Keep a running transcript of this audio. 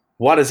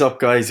What is up,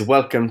 guys?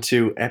 Welcome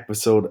to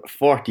episode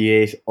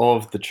 48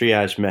 of the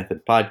Triage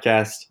Method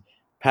podcast.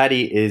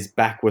 Paddy is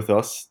back with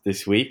us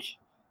this week.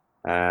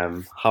 How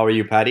are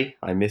you, Paddy?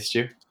 I missed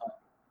you.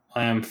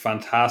 I am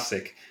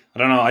fantastic. I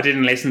don't know. I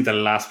didn't listen to the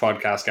last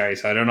podcast, Gary,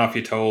 so I don't know if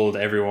you told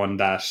everyone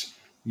that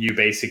you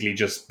basically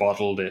just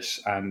bottled it,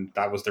 and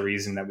that was the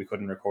reason that we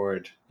couldn't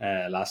record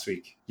last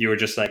week. You were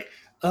just like,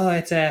 "Oh,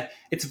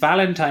 it's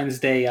Valentine's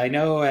Day. I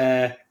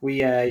know we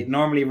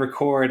normally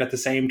record at the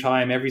same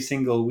time every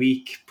single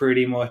week,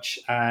 pretty much,"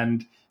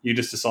 and you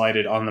just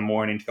decided on the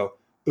morning to go,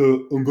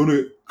 I'm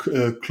gonna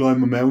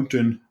climb a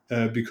mountain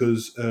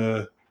because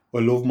I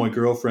love my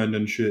girlfriend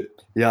and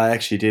shit. Yeah, I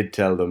actually did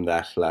tell them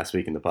that last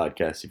week in the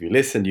podcast. If you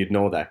listened, you'd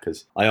know that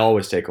because I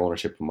always take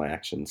ownership of my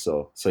actions.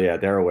 So yeah,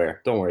 they're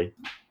aware. Don't worry.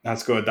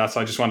 That's good. I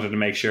just wanted to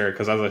make sure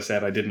because, as I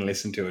said, I didn't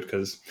listen to it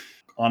because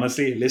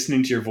honestly,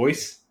 listening to your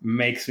voice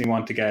makes me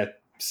want to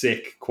get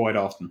sick quite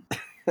often.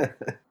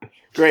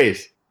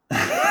 Great.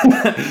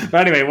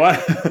 But anyway,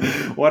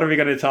 what are we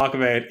going to talk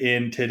about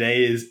in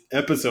today's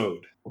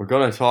episode? We're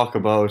going to talk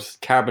about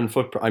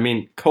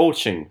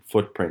coaching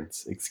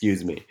footprints,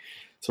 excuse me.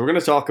 So we're going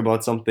to talk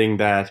about something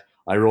that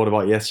I wrote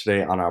about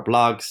yesterday on our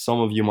blog. Some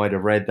of you might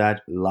have read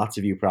that. Lots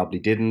of you probably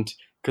didn't,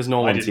 because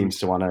no one seems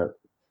to want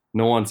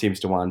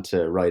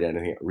to read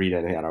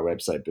anything on our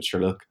website. But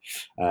sure, look.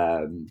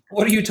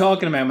 What are you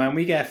talking about, man?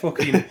 We get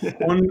fucking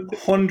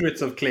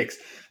hundreds of clicks,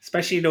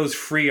 especially those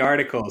free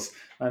articles,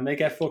 and they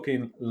get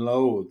fucking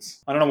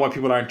loads. I don't know why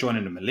people aren't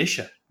joining the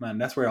militia, man.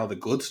 That's where all the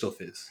good stuff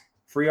is.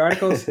 Free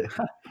articles.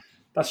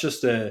 That's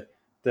just the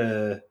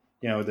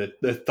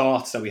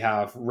thoughts that we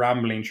have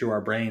rambling through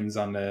our brains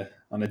on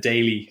a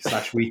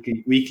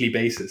daily/weekly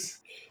basis.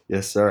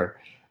 Yes, sir.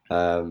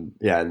 In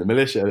the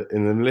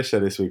militia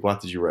this week,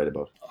 what did you write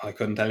about? I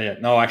couldn't tell you.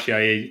 No, actually,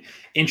 I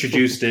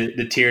introduced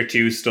the tier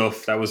 2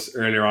 stuff that was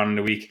earlier on in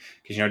the week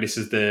because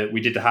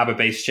we did the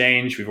habit-based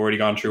change. We've already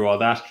gone through all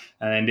that,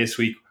 and then this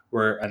week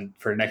and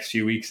for the next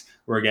few weeks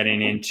we're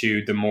getting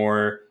into the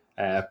more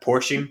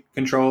portion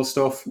control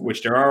stuff,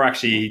 which there are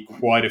actually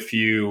quite a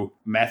few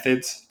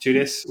methods to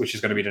this, which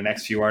is going to be the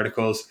next few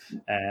articles.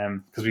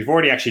 Because we've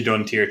already actually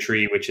done tier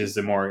 3, which is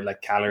the more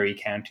like calorie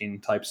counting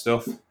type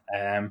stuff.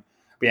 But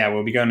yeah,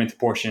 we'll be going into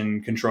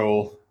portion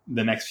control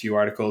the next few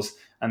articles.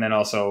 And then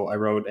also I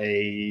wrote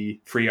a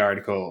free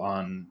article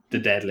on the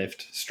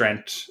deadlift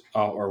strength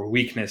or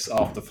weakness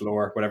off the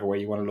floor, whatever way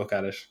you want to look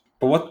at it.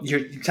 But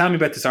tell me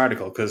about this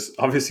article, because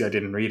obviously I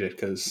didn't read it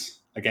because,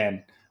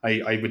 again,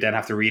 I would then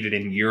have to read it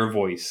in your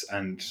voice.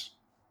 And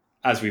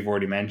as we've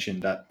already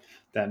mentioned,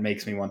 that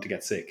makes me want to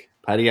get sick.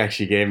 Paddy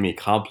actually gave me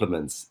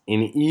compliments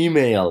in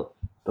email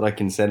that I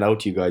can send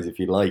out to you guys if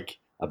you like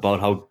about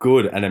how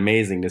good and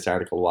amazing this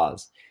article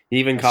was. He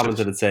even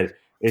commented and said,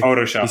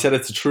 Photoshop. He said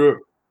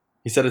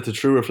it's a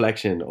true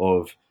reflection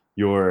of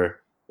your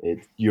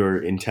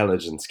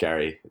intelligence,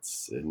 Gary.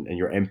 And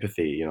your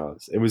empathy. You know,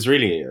 it was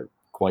really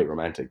quite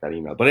romantic, that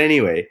email. But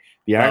anyway,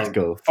 the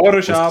article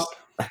Photoshop.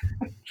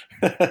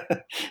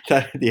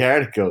 The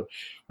article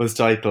was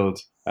titled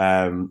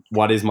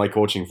 "What is my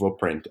coaching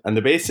footprint?" And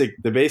the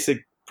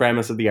basic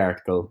premise of the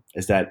article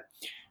is that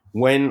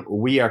when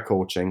we are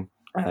coaching,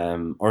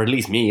 or at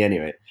least me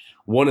anyway,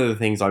 one of the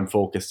things I'm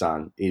focused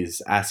on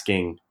is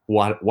asking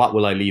what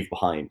will I leave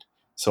behind.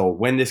 So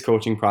when this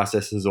coaching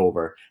process is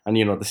over, and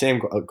the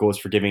same goes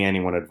for giving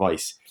anyone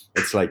advice.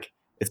 It's like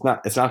it's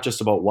not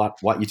just about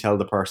what you tell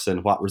the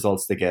person, what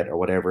results they get, or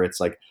whatever. It's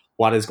like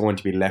what is going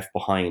to be left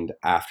behind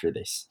after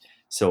this.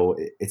 So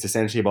it's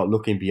essentially about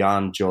looking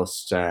beyond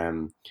just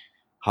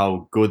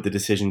how good the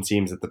decision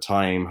seems at the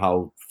time,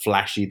 how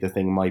flashy the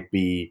thing might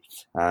be,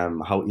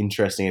 how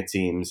interesting it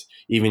seems,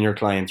 even your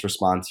client's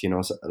response.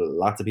 So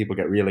lots of people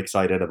get real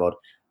excited about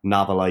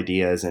novel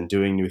ideas and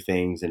doing new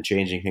things and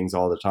changing things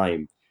all the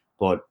time.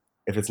 But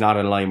if it's not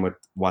in line with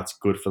what's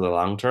good for the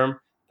long term,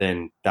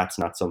 then that's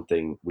not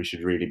something we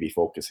should really be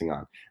focusing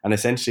on. And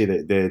essentially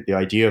the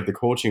idea of the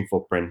coaching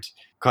footprint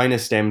kind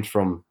of stemmed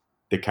from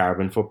the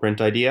carbon footprint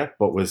idea,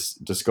 but was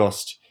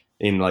discussed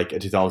in like a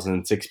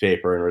 2006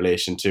 paper in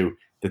relation to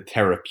the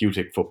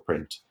therapeutic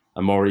footprint.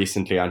 And more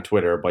recently on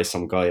Twitter by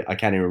some guy, I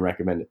can't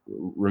even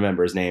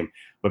remember his name,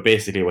 but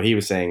basically what he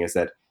was saying is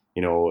that,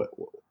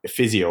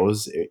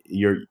 physios,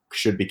 you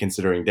should be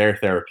considering their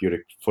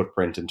therapeutic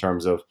footprint in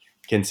terms of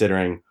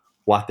considering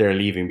what they're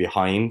leaving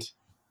behind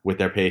with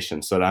their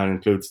patients. So that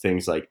includes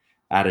things like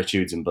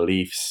attitudes and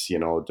beliefs,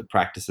 the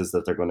practices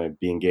that they're going to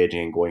be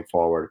engaging in going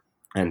forward,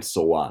 and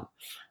so on.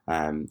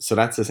 So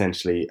that's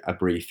essentially a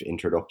brief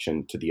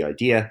introduction to the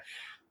idea.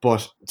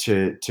 But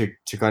to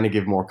kind of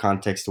give more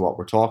context to what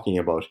we're talking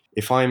about,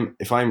 if I'm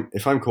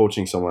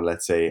coaching someone,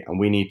 let's say, and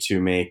we need to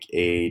make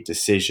a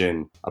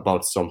decision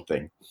about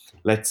something,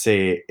 let's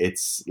say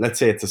it's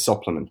a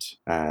supplement.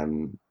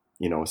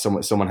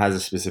 Someone has a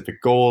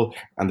specific goal,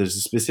 and there's a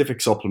specific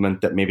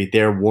supplement that maybe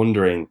they're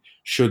wondering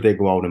should they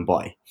go out and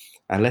buy,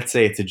 and let's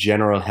say it's a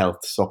general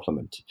health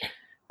supplement.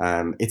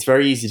 It's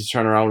very easy to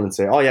turn around and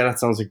say, oh yeah, that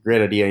sounds like a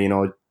great idea.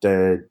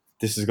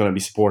 This is going to be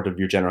supportive of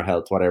your general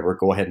health, whatever.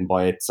 Go ahead and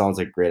buy it. Sounds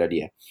like a great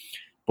idea.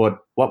 But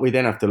what we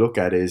then have to look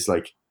at is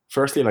like,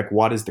 firstly, like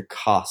what is the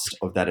cost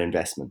of that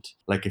investment?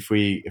 Like if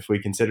we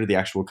consider the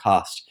actual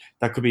cost,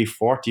 that could be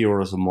 40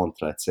 euros a month,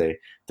 let's say,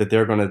 that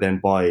they're going to then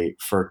buy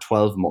for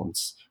 12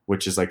 months,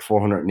 which is like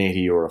 480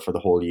 euro for the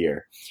whole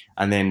year.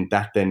 And then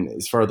that then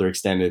is further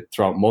extended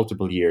throughout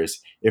multiple years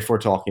if we're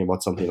talking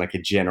about something like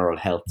a general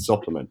health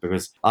supplement.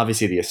 Because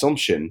obviously the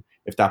assumption,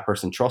 if that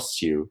person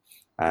trusts you,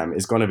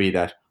 is going to be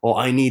that, oh,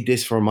 I need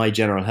this for my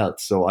general health,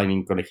 so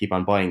I'm going to keep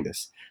on buying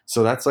this.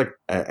 So that's like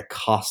a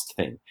cost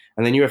thing.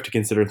 And then you have to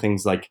consider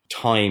things like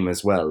time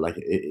as well. Like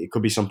it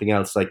could be something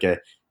else, like a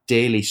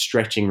daily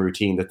stretching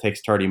routine that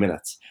takes 30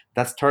 minutes.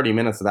 That's 30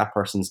 minutes of that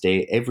person's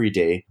day every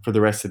day for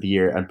the rest of the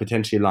year and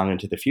potentially long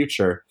into the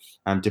future,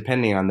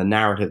 depending on the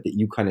narrative that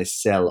you kind of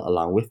sell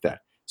along with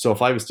that. So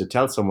if I was to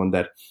tell someone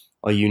that,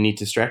 oh, you need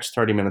to stretch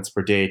 30 minutes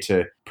per day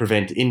to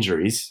prevent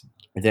injuries,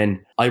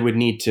 then I would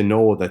need to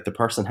know that the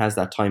person has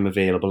that time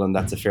available and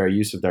that's a fair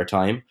use of their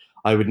time.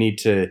 I would need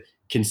to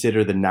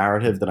consider the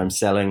narrative that I'm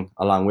selling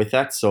along with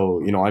that.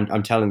 So,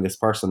 I'm telling this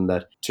person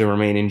that to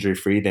remain injury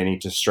free, they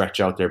need to stretch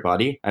out their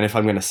body. And if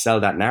I'm going to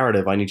sell that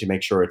narrative, I need to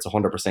make sure it's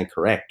 100%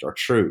 correct or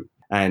true.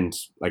 And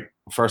like,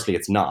 firstly,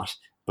 it's not,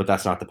 but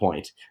that's not the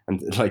point.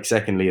 And like,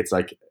 secondly, it's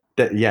like,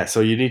 so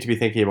you need to be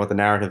thinking about the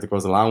narrative that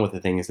goes along with the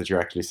things that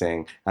you're actually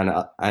saying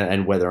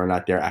and whether or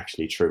not they're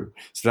actually true.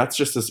 So that's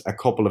just a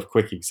couple of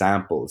quick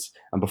examples.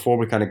 And before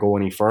we kind of go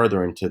any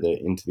further into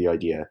the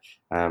idea,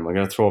 I'm going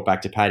to throw it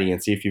back to Paddy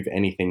and see if you have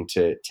anything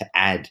to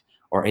add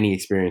or any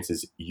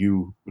experiences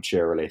you would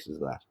share related to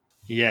that.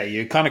 Yeah,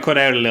 you kind of cut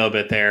out a little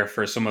bit there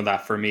for some of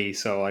that for me,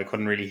 so I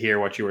couldn't really hear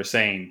what you were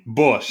saying.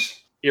 But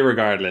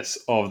irregardless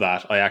of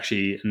that, I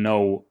actually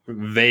know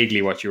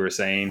vaguely what you were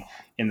saying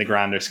in the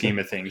grander scheme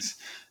of things.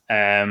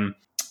 In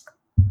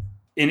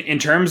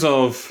terms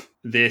of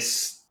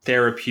this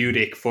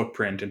therapeutic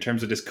footprint, in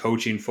terms of this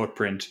coaching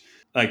footprint,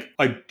 like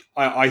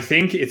I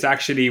think it's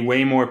actually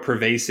way more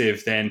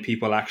pervasive than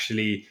people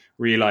actually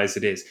realize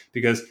it is,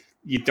 because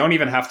you don't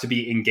even have to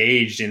be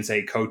engaged in,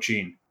 say,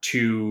 coaching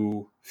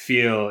to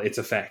feel its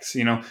effects.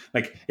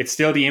 Like it's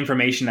still the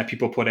information that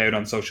people put out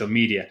on social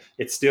media.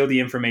 It's still the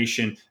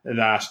information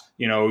that,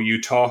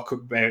 you talk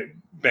about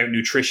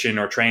nutrition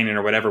or training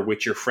or whatever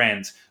with your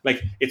friends.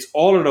 Like it's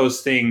all of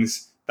those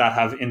things that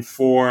have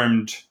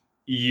informed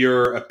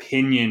your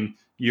opinion,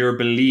 your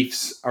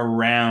beliefs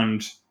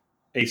around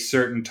a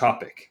certain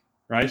topic,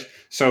 right?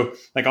 So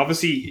like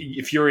obviously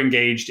if you're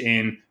engaged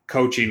in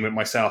coaching with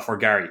myself or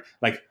Gary,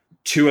 like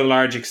to a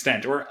large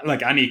extent, or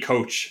like any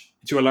coach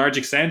to a large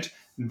extent,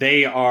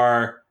 they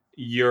are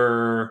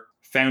your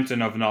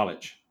fountain of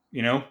knowledge.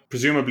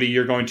 Presumably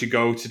you're going to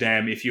go to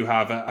them if you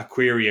have a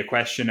query, a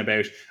question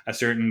about a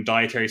certain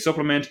dietary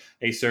supplement,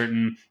 a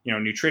certain,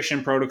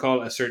 nutrition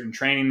protocol, a certain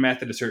training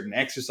method, a certain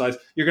exercise.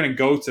 You're going to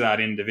go to that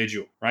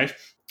individual, right?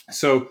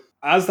 So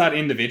as that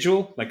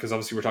individual, like, because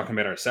obviously we're talking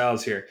about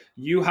ourselves here,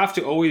 you have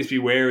to always be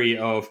wary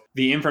of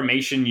the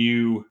information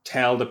you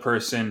tell the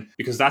person,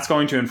 because that's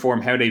going to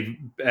inform how they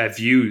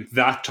view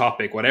that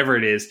topic, whatever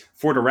it is,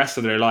 for the rest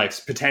of their lives,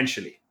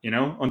 potentially,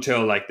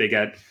 until like they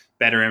get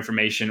better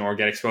information or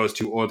get exposed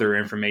to other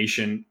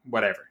information,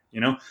 whatever,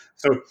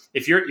 So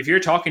if you're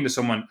talking to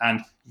someone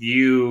and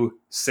you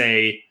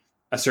say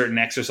a certain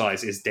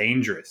exercise is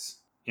dangerous,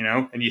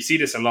 and you see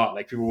this a lot,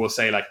 like people will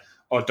say like,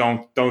 oh,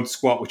 don't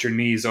squat with your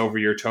knees over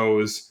your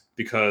toes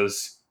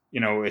because,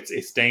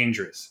 it's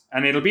dangerous.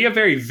 And it'll be a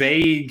very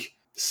vague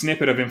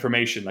snippet of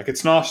information. Like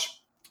it's not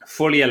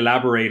fully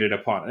elaborated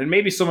upon. And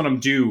maybe some of them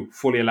do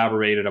fully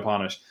elaborated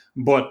upon it,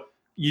 but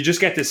you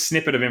just get this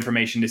snippet of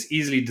information, this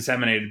easily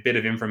disseminated bit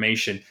of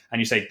information,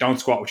 and you say, don't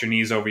squat with your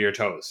knees over your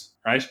toes,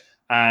 right?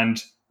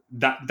 And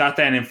that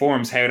then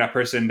informs how that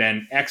person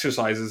then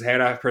exercises, how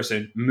that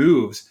person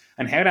moves,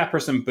 and how that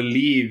person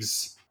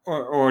believes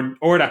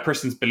or that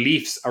person's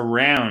beliefs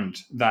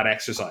around that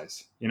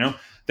exercise.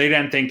 They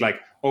then think like,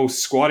 oh,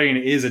 squatting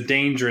is a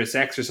dangerous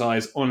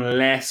exercise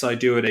unless I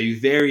do it a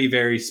very,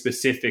 very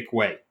specific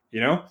way,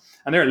 and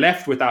they're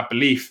left with that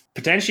belief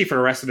potentially for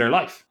the rest of their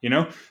life,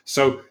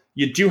 So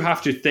you do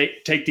have to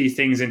take these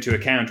things into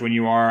account when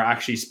you are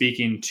actually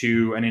speaking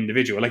to an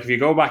individual. Like if you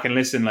go back and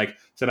listen, like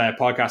to that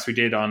podcast we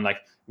did on like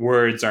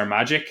words are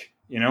magic,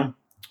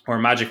 or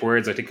magic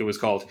words, I think it was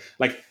called.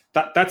 Like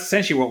that's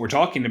essentially what we're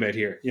talking about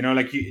here.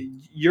 Like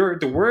you're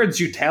the words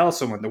you tell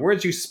someone, the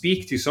words you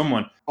speak to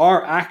someone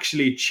are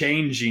actually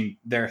changing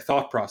their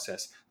thought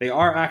process. They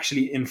are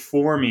actually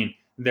informing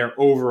their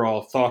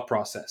overall thought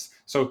process.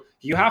 So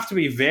you have to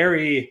be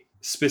very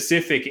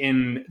specific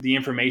in the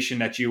information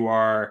that you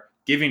are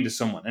giving to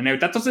someone. And now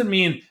that doesn't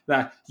mean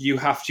that you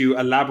have to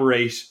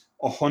elaborate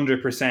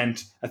 100%,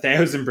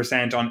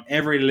 1,000% on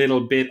every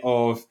little bit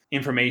of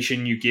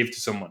information you give to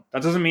someone.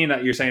 That doesn't mean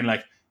that you're saying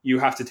like you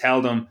have to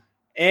tell them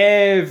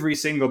every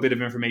single bit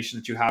of information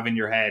that you have in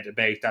your head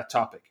about that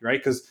topic, right?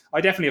 Because I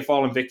definitely have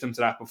fallen victim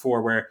to that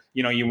before, where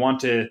you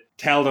want to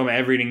tell them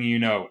everything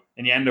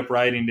and you end up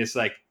writing this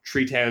like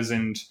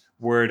 3,000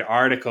 word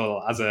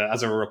article as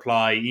a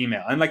reply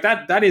email, and like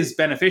that is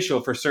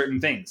beneficial for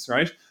certain things,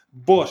 right?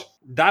 But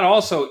that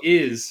also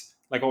is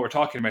like what we're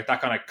talking about,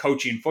 that kind of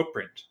coaching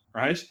footprint,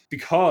 right?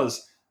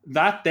 Because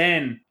that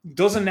then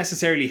doesn't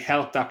necessarily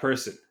help that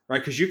person, right?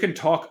 Because you can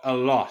talk a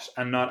lot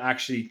and not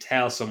actually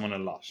tell someone a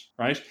lot,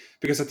 right?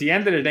 Because at the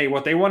end of the day,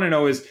 what they want to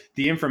know is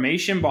the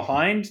information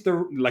behind the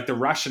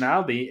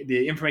rationale,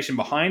 the information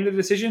behind the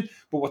decision.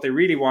 But what they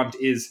really want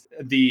is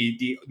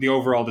the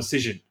overall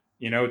decision.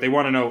 They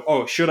want to know,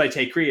 oh, should I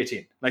take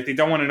creatine? Like, they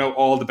don't want to know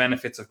all the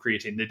benefits of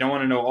creatine. They don't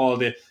want to know all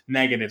the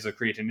negatives of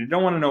creatine. They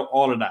don't want to know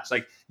all of that.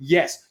 Like,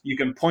 yes, you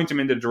can point them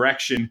in the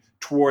direction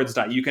towards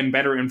that. You can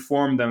better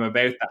inform them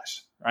about that,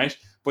 right?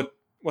 But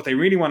what they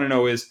really want to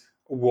know is,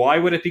 why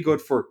would it be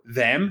good for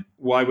them?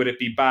 Why would it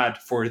be bad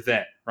for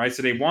them, right?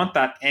 So they want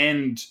that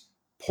end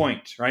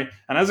point, right?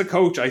 And as a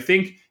coach, I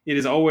think it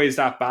is always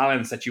that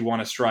balance that you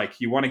want to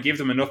strike. You want to give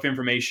them enough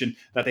information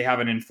that they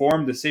have an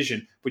informed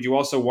decision, but you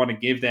also want to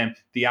give them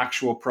the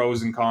actual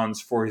pros and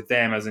cons for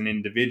them as an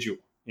individual,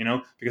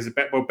 because it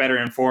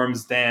better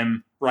informs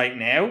them right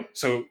now.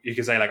 So you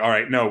can say, like, all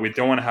right, no, we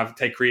don't want to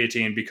take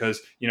creatine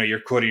because, you're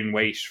cutting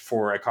weight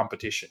for a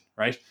competition,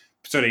 right?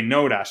 So they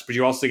know that, but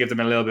you also give them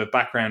a little bit of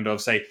background of,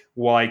 say,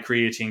 why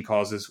creatine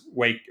causes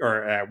weight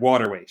or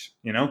water weight,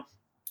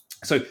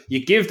 So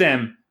you give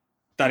them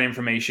that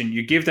information,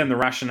 you give them the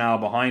rationale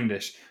behind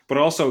it, but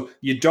also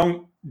you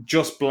don't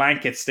just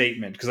blanket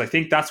statement, because I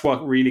think that's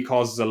what really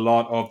causes a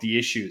lot of the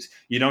issues.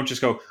 You don't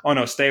just go, oh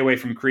no, stay away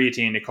from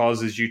creatine, it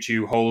causes you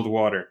to hold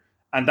water.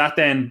 And that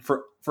then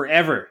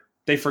forever,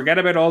 they forget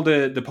about all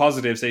the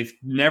positives. They've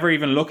never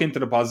even look into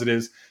the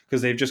positives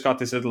because they've just got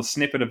this little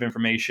snippet of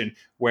information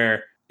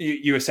where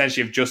you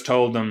essentially have just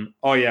told them,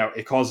 oh yeah,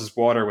 it causes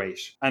water weight,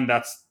 and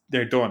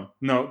they're done.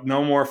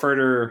 No more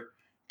further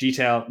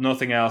detail,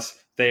 nothing else.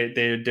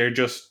 They're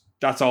just,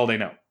 that's all they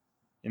know,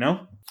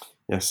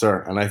 Yes,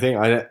 sir. And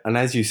and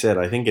as you said,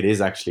 I think it is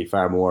actually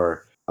far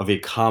more of a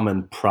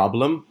common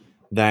problem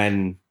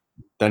than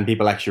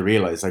people actually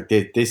realize. Like,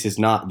 this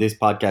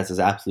podcast is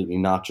absolutely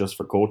not just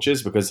for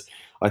coaches, because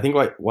I think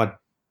what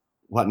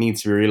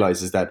needs to be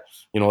realized is that,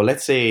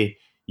 let's say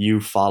you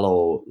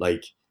follow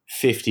like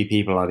 50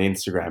 people on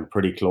Instagram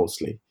pretty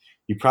closely.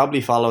 You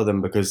probably follow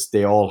them because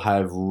they all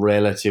have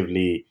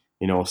relatively,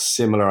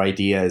 similar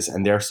ideas,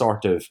 and they're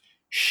sort of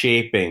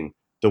shaping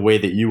the way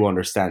that you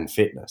understand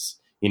fitness.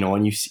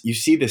 And you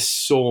see this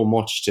so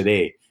much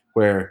today,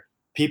 where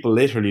people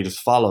literally just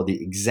follow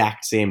the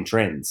exact same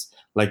trends.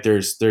 Like,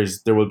 there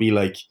will be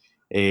like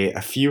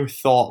a few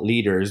thought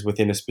leaders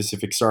within a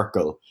specific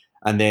circle,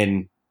 and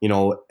then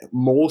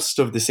most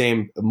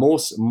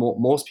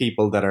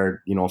people that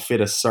are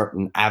fit a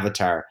certain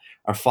avatar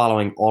are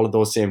following all of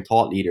those same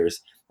thought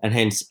leaders, and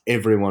hence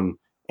everyone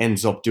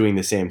ends up doing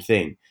the same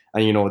thing.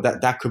 And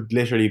that could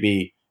literally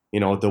be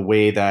the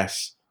way that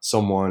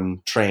someone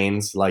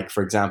trains. Like,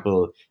 for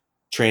example,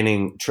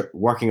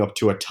 working up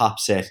to a top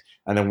set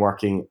and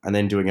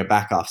then doing a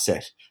back off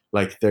set.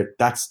 Like,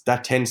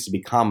 that tends to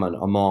be common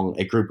among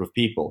a group of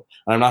people.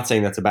 And I'm not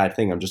saying that's a bad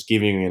thing. I'm just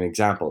giving you an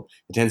example.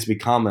 It tends to be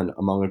common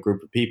among a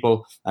group of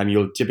people, and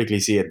you'll typically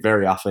see it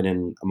very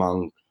often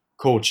among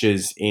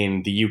coaches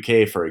in the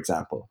UK, for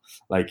example.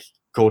 Like,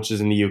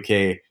 coaches in the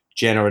UK,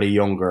 generally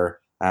younger,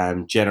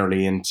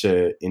 generally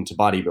into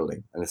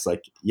bodybuilding, and it's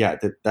like, yeah,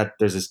 that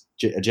there's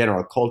a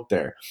general cult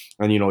there.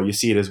 And you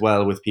see it as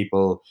well with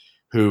people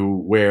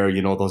who wear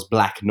those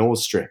black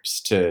nose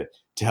strips to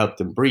help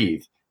them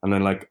breathe. And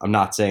then, like, I'm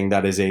not saying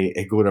that is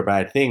a good or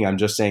bad thing. I'm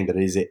just saying that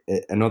it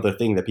is another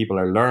thing that people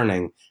are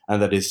learning,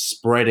 and that is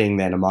spreading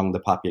then among the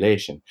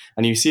population.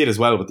 And you see it as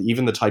well with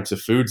even the types of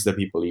foods that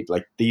people eat.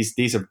 Like,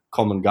 these have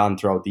come and gone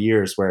throughout the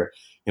years, where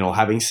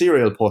having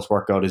cereal post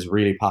workout is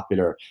really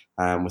popular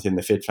within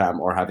the fit fam,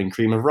 or having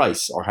cream of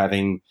rice, or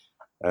having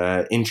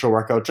intra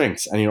workout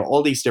drinks, and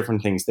all these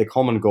different things, they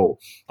come and go.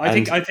 I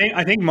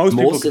think most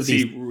people can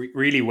see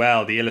really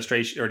well the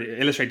illustration, or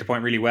to illustrate the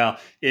point really well,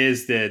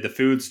 is the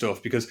food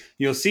stuff, because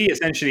you'll see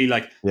essentially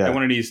like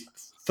one of these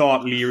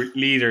thought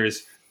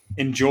leaders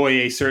enjoy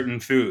a certain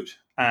food,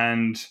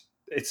 and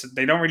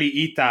they don't really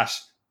eat that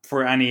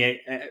for any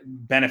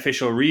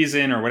beneficial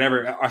reason or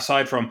whatever,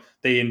 aside from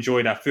they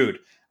enjoy that food.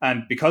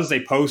 And because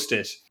they post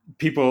it,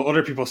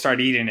 other people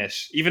start eating it,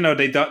 even though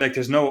they don't, like,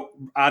 there's no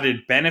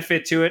added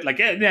benefit to it. Like,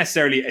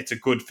 necessarily it's a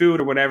good food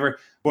or whatever,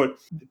 but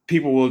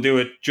people will do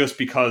it just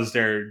because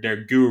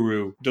their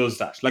guru does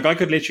that. Like, I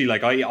could literally,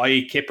 like, I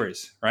eat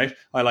kippers, right?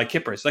 I like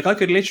kippers. Like, I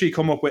could literally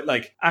come up with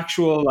like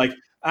actual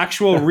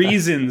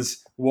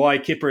reasons why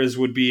kippers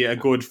would be a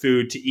good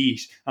food to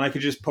eat. And I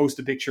could just post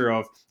a picture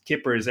of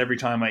kippers every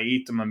time I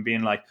eat them and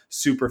being like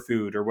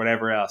superfood or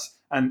whatever else.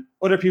 And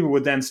other people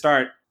would then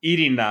start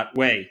eating that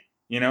way.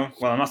 Well,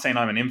 I'm not saying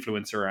I'm an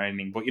influencer or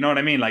anything, but you know what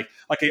I mean? Like,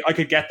 I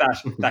could get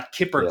that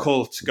kipper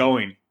cult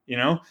going,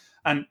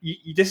 and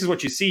this is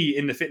what you see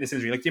in the fitness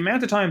industry. Like, the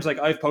amount of times, like,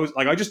 I've posted,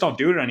 like, I just don't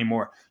do it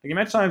anymore. Like, the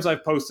amount of times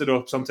I've posted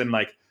up something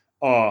like,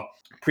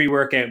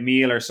 pre-workout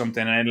meal or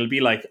something, and it'll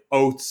be like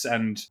oats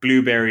and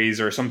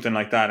blueberries or something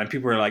like that. And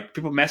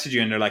people message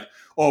you and they're like,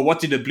 oh, what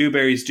did the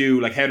blueberries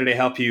do? Like, how do they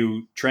help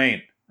you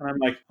train?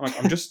 And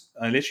I'm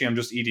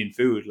just eating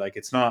food. Like,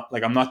 it's not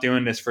like I'm not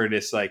doing this for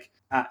this like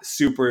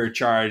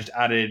supercharged,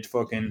 added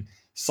fucking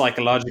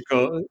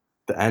psychological.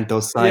 The Yeah,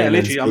 anthocyanins,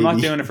 literally, I'm not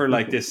baby. doing it for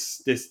like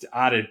this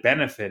added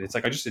benefit. It's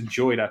like I just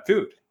enjoy that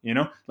food, you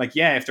know. Like,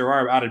 yeah, if there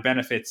are added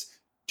benefits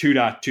to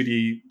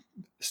the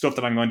stuff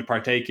that I'm going to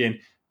partake in,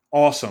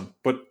 awesome.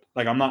 But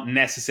like, I'm not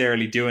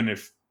necessarily doing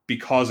it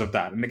because of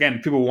that. And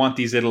again, people want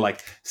these little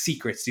like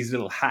secrets, these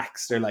little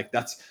hacks. They're like,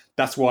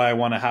 that's why I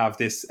want to have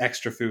this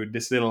extra food,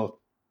 this little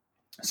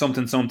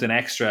something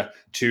extra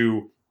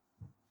to,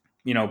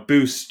 you know,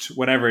 boost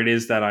whatever it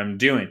is that I'm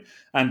doing.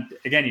 And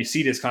again, you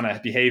see this kind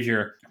of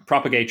behavior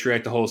propagate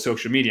throughout the whole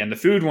social media. And the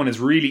food one is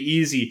really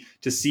easy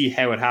to see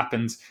how it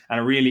happens, and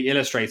it really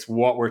illustrates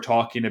what we're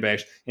talking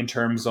about in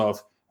terms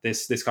of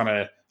this kind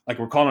of, like,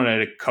 we're calling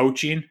it a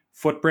coaching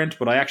footprint,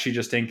 but I actually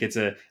just think it's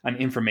an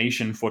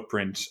information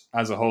footprint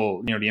as a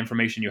whole. You know, the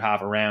information you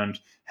have around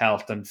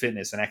health and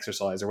fitness and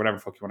exercise, or whatever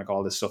fuck you want to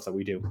call this stuff that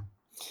we do.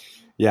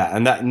 Yeah,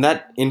 and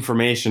that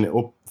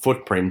information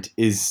footprint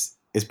is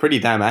pretty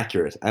damn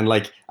accurate. And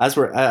like, as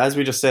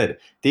we just said,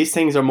 these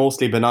things are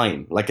mostly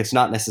benign. Like, it's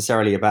not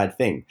necessarily a bad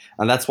thing,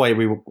 and that's why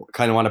we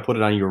kind of want to put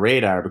it on your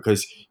radar,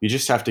 because you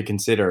just have to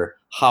consider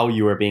how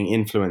you are being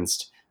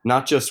influenced,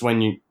 not just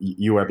when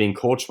you are being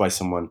coached by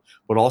someone,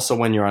 but also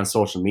when you're on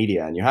social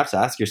media. And you have to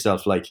ask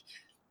yourself, like,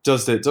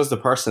 does the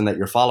person that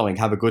you're following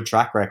have a good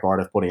track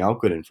record of putting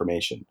out good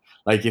information?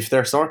 Like, if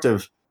they're sort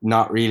of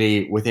not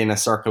really within a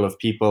circle of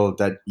people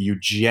that you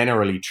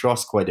generally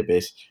trust quite a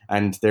bit,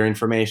 and their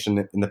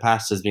information in the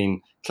past has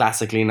been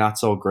classically not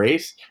so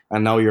great,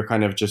 and now you're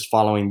kind of just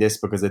following this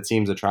because it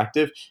seems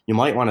attractive, you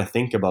might want to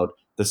think about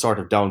the sort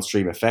of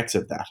downstream effects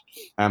of that.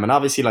 And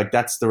obviously, like,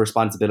 that's the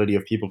responsibility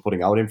of people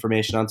putting out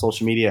information on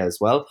social media as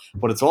well.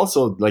 But it's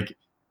also like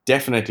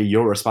definitely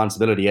your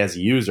responsibility as a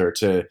user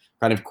to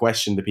kind of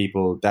question the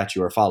people that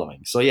you are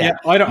following. So yeah, Yeah,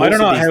 I don't most of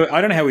know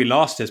these. how we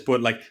lost this,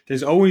 but like,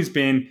 there's always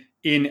been,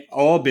 in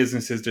all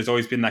businesses, there's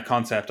always been that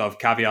concept of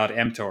caveat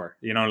emptor,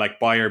 you know, like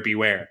buyer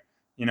beware,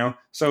 you know.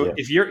 So Yeah.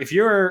 if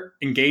you're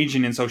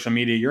engaging in social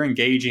media, you're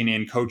engaging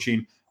in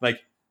coaching. Like,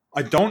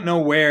 I don't know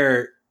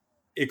where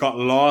it got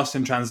lost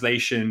in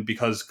translation,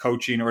 because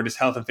coaching or this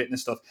health and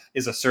fitness stuff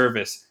is a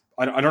service.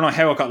 I don't know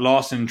how it got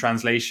lost in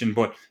translation,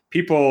 but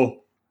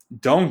people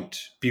don't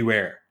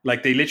beware.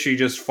 Like, they literally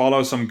just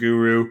follow some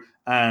guru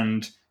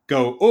and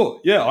go,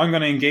 oh yeah, I'm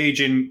going to engage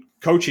in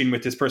coaching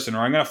with this person, or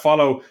I'm going to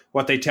follow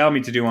what they tell me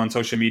to do on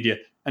social media,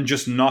 and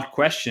just not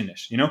question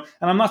it, you know.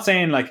 And I'm not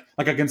saying like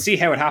I can see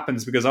how it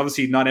happens, because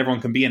obviously not everyone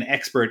can be an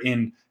expert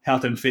in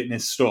health and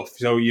fitness stuff.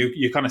 So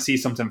you kind of see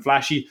something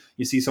flashy,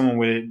 you see someone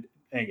with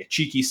a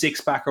cheeky six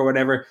pack or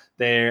whatever,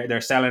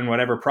 they're selling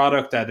whatever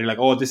product that they're like,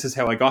 oh, this is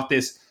how I got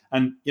this.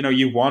 And you know,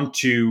 you want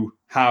to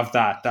have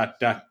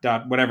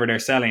that whatever they're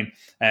selling,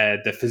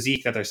 the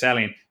physique that they're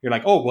selling. You're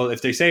like, oh well,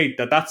 if they say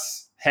that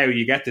that's how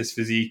you get this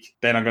physique,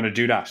 then I'm going to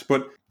do that.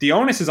 But the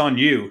onus is on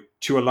you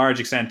to a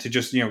large extent to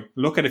just, you know,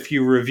 look at a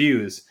few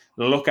reviews,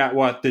 look at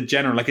what the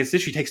general, like, it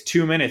literally takes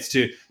 2 minutes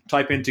to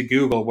type into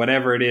Google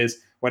whatever it is,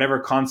 whatever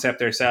concept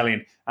they're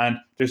selling. And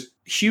there's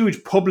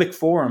huge public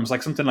forums,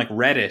 like something like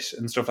Reddit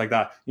and stuff like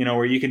that, you know,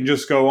 where you can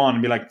just go on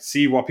and be like,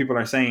 see what people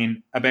are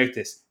saying about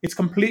this. It's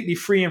completely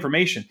free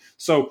information.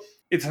 So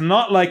it's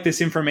not like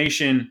this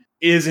information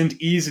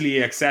isn't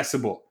easily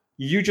accessible.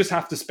 You just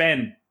have to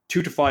spend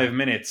 2 to 5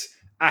 minutes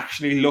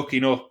actually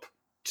looking up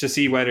to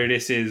see whether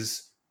this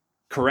is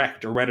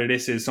correct, or whether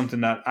this is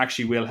something that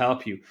actually will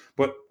help you.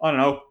 But I don't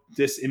know,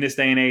 this in this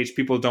day and age,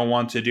 people don't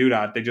want to do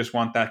that. They just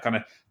want that kind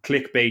of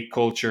clickbait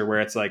culture where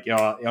it's like,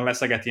 yeah,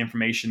 unless I get the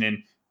information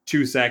in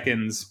 2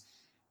 seconds,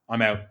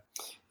 I'm out.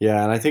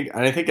 Yeah, and I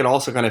think it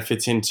also kind of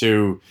fits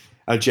into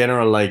a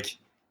general, like,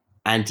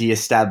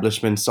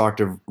 anti-establishment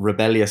sort of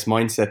rebellious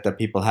mindset that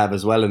people have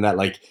as well. In that,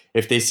 like,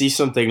 if they see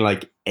something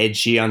like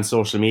edgy on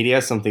social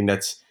media, something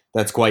that's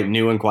quite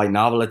new and quite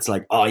novel, it's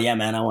like, oh yeah,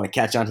 man, I want to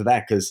catch on to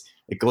that because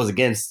it goes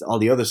against all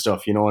the other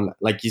stuff, you know. And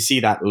like, you see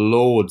that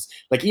loads,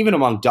 like even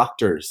among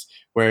doctors,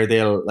 where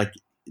they'll, like,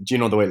 do you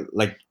know the way,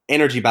 like,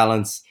 energy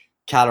balance,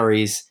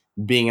 calories,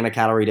 being in a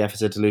calorie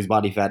deficit to lose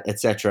body fat,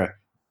 etc.,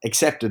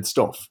 accepted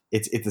stuff.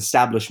 It's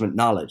establishment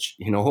knowledge,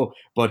 you know.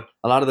 But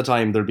a lot of the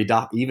time there'll be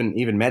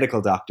even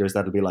medical doctors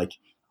that'll be like,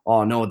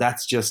 oh no,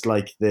 that's just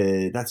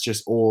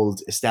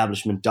old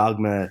establishment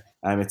dogma.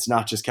 It's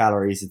not just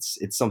calories,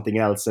 it's something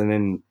else. And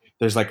then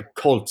there's like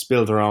cults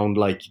built around,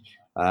 like,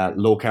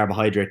 low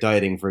carbohydrate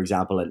dieting, for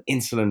example, and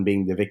insulin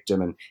being the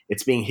victim, and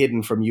it's being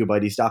hidden from you by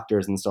these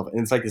doctors and stuff.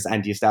 And it's like this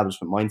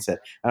anti-establishment mindset,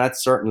 and that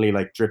certainly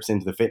like drips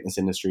into the fitness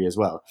industry as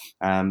well.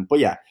 But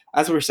yeah,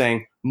 as we were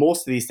saying,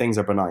 most of these things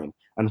are benign,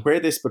 and where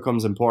this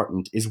becomes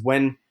important is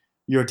when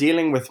you're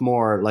dealing with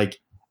more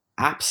like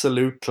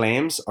absolute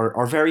claims,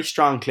 or very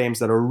strong claims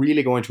that are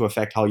really going to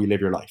affect how you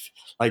live your life.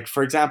 Like,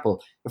 for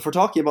example, if we're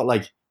talking about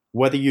like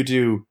whether you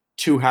do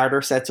 2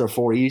 harder sets or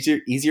 4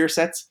 easier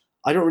sets,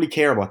 I don't really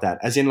care about that.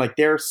 As in, like,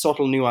 there are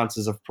subtle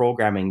nuances of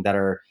programming that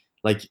are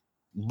like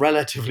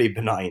relatively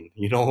benign,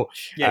 you know.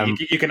 Yeah,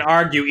 you can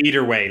argue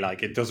either way.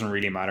 Like, it doesn't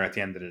really matter at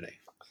the end of the day.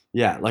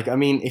 Yeah, like I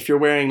mean, if you're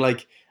wearing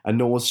like a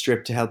nose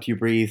strip to help you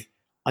breathe,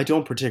 I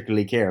don't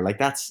particularly care. Like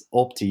that's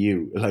up to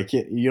you. Like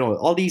you know,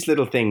 all these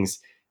little things,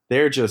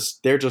 they're just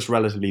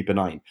relatively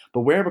benign.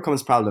 But where it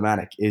becomes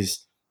problematic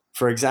is,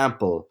 for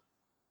example,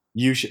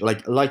 you should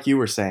like you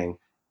were saying,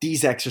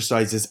 these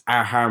exercises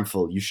are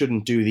harmful. You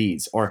shouldn't do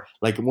these. Or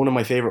like one of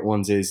my favorite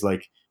ones is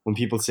like when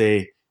people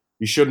say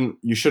you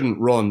shouldn't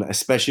run,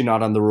 especially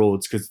not on the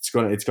roads because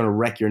it's gonna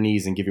wreck your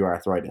knees and give you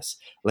arthritis.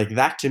 Like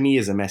that to me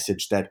is a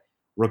message that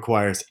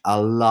requires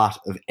a lot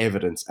of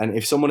evidence. And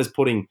if someone is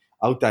putting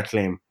out that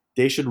claim,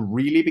 they should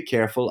really be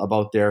careful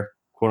about their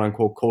quote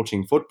unquote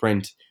coaching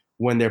footprint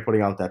when they're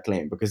putting out that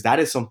claim, because that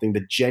is something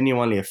that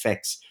genuinely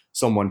affects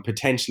someone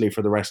potentially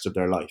for the rest of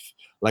their life.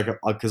 Like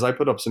because I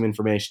put up some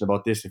information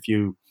about this a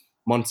few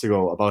months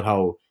ago about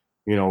how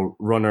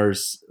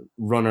runners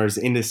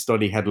in this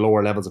study had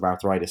lower levels of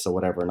arthritis or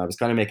whatever, and I was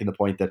kind of making the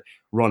point that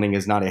running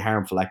is not a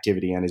harmful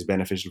activity and is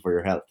beneficial for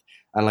your health.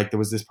 And like there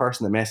was this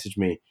person that messaged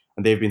me,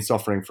 and they've been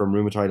suffering from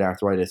rheumatoid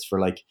arthritis for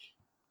like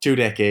 2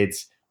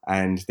 decades,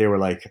 and they were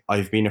like,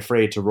 I've been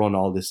afraid to run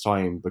all this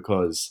time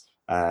because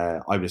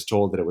I was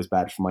told that it was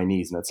bad for my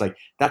knees. And it's like,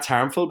 that's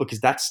harmful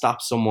because that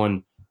stops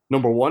someone,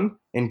 number one,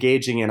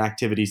 engaging in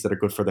activities that are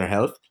good for their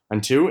health,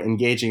 and two,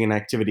 engaging in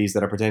activities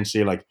that are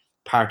potentially like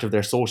part of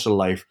their social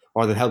life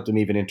or that help them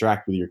even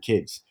interact with your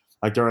kids.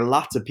 Like there are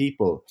lots of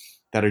people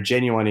that are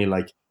genuinely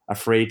like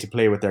afraid to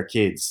play with their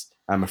kids,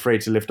 afraid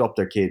to lift up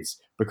their kids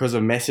because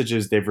of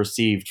messages they've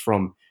received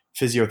from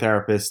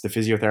physiotherapists, the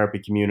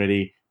physiotherapy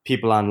community,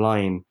 people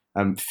online,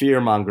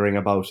 fear mongering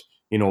about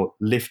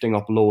lifting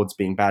up loads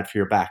being bad for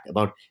your back,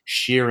 about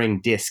shearing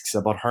discs,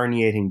 about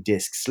herniating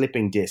discs,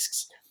 slipping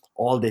discs,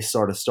 all this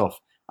sort of stuff.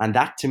 And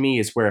that to me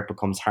is where it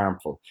becomes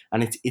harmful.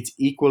 And it's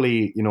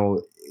equally,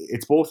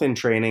 it's both in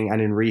training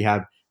and in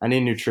rehab and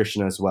in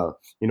nutrition as well.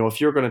 If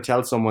you're going to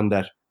tell someone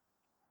that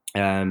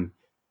um,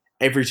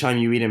 every time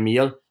you eat a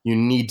meal, you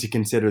need to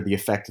consider the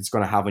effect it's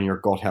going to have on your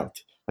gut health.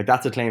 Like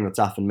that's a claim that's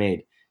often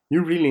made.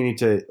 You really need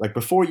to, like,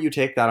 before you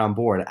take that on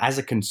board as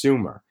a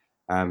consumer,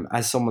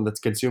 as someone that's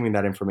consuming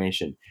that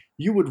information,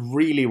 you would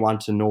really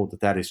want to know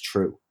that that is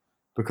true.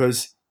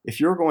 Because if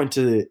you're going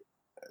to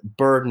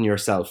burden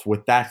yourself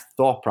with that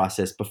thought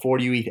process before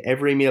you eat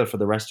every meal for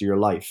the rest of your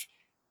life,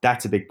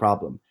 that's a big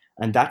problem.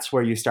 And that's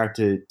where you start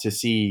to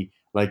see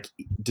like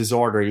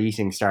disordered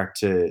eating start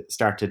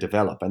to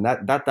develop. And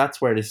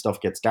that's where this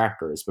stuff gets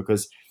darker, is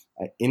because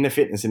in the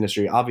fitness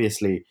industry,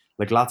 obviously,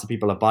 like lots of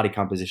people have body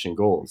composition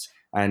goals.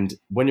 And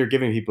when you're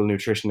giving people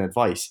nutrition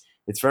advice,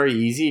 it's very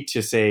easy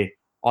to say,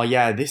 oh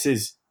yeah, this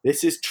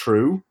is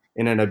true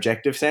in an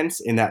objective sense,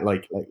 in that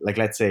like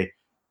let's say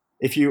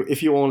if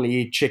you only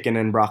eat chicken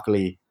and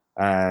broccoli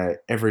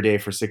every day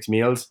for 6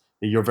 meals,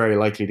 you're very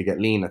likely to get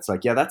lean. It's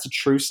like, yeah, that's a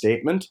true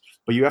statement,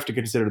 but you have to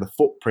consider the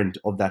footprint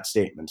of that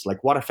statement.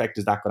 Like, what effect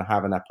is that going to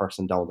have on that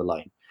person down the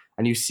line?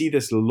 And you see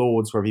this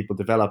loads where people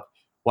develop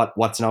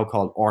what's now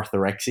called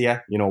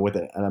orthorexia, with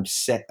an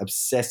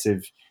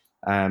obsessive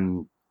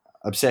um,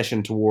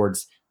 obsession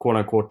towards quote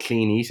unquote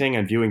clean eating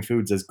and viewing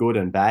foods as good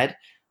and bad.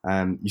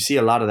 You see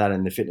a lot of that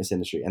in the fitness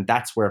industry, and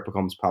that's where it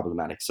becomes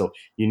problematic. So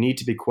you need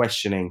to be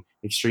questioning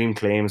extreme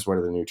claims,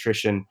 whether they're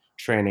nutrition,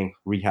 training,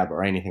 rehab,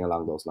 or anything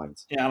along those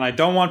lines. Yeah, and I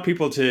don't want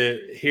people to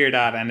hear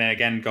that and then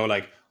again go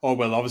like, "Oh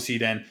well, obviously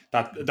then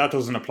that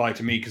doesn't apply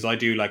to me because I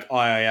do like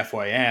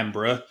IIFYM,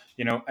 bruh."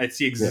 It's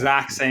the Yeah,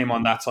 exact same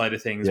on that side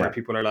of things where yeah,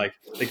 people are like,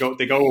 they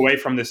go away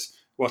from this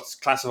what's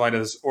classified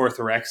as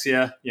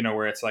orthorexia,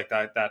 where it's like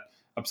that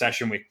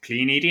obsession with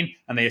clean eating,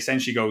 and they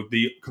essentially go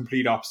the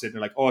complete opposite.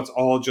 They're like, "Oh, it's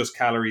all just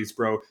calories,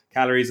 bro.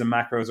 Calories and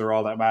macros are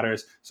all that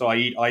matters. So I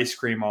eat ice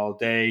cream all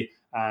day."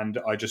 And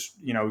I just,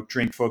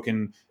 drink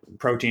fucking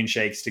protein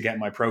shakes to get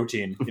my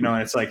protein,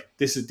 and it's like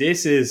this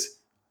is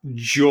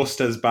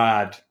just as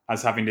bad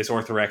as having this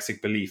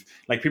orthorexic belief.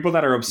 Like people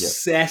that are yeah.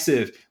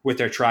 obsessive with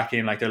their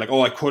tracking, like they're like,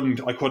 oh, I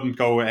couldn't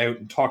go out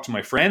and talk to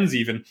my friends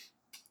even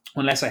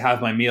unless I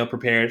have my meal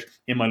prepared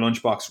in my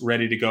lunchbox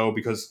ready to go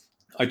because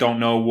I don't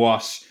know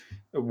what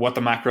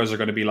the macros are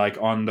going to be like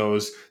on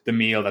the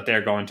meal that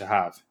they're going to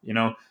have.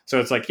 So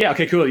it's like, yeah,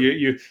 okay, cool,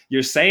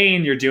 you're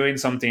saying you're doing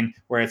something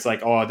where it's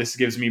like, oh, this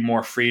gives me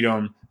more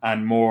freedom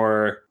and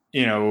more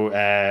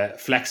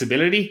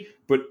flexibility,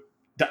 but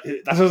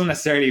that doesn't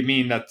necessarily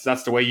mean that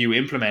that's the way you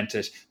implement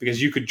it,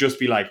 because you could just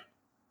be like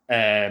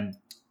um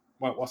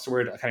what's the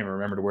word? I can't even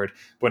remember the word.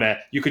 But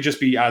you could just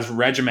be as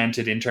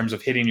regimented in terms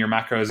of hitting your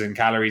macros and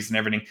calories and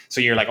everything.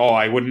 So you're like, oh,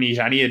 I wouldn't eat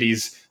any of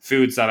these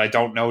foods that I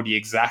don't know the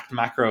exact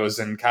macros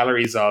and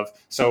calories of.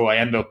 So I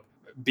end up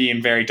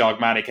being very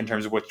dogmatic in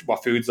terms of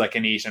what foods I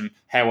can eat and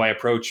how I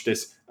approach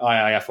this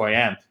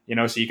IIFYM.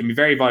 So you can be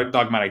very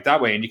dogmatic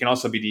that way, and you can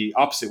also be the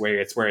opposite way.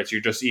 It's where you're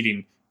just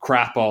eating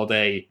crap all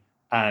day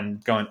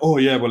and going, oh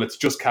yeah, well, it's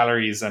just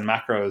calories and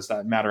macros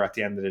that matter at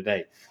the end of the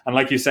day. And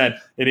like you said,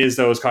 it is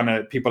those kind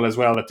of people as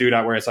well that do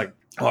that, where it's like,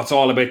 oh, it's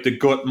all about the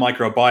gut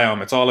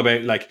microbiome. It's all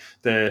about like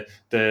the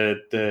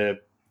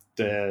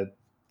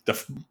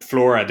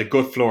flora, the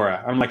gut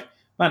flora. I'm like,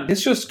 man,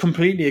 this just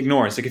completely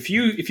ignores. Like if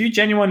you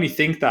genuinely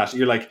think that,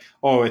 you're like,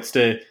 oh, it's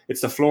the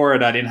flora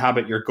that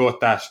inhabit your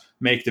gut that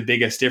make the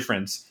biggest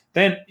difference,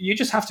 then you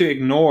just have to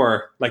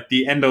ignore like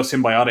the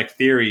endosymbiotic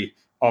theory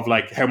of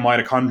like how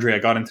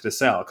mitochondria got into the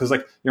cell, because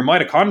like your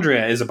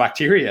mitochondria is a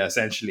bacteria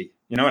essentially.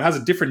 It has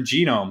a different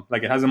genome,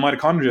 like it has a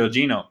mitochondrial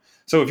genome.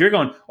 So if you're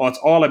going, oh, it's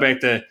all about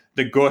the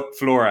gut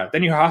flora,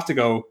 then you have to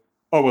go,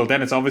 oh well,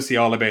 then it's obviously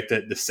all about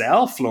the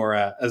cell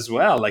flora as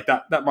well, like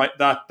that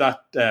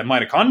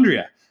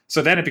mitochondria.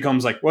 So then it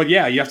becomes like, well,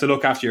 yeah, you have to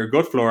look after your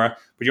gut flora,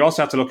 but you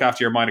also have to look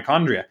after your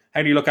mitochondria.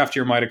 How do you look after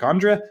your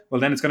mitochondria? Well,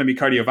 then it's going to be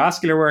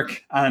cardiovascular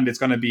work, and it's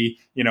going to be,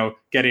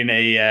 getting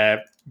a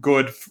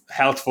good,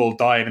 healthful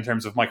diet in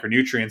terms of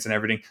micronutrients and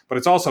everything. But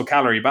it's also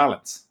calorie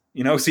balance.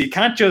 So you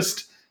can't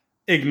just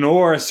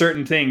ignore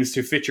certain things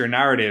to fit your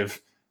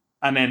narrative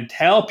and then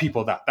tell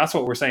people that. That's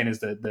what we're saying is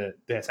the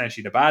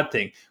essentially the bad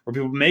thing, where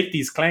people make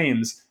these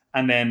claims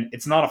and then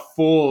it's not a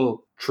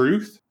full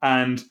truth,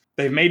 and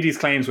they've made these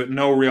claims with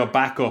no real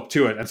backup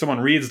to it, and someone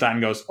reads that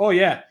and goes, oh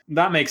yeah,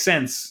 that makes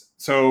sense,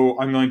 so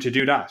I'm going to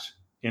do that.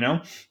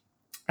 And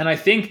I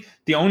think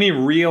the only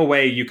real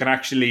way you can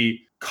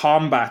actually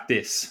combat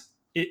this,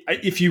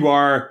 if you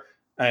are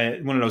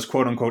one of those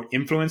quote unquote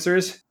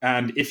influencers,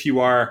 and if you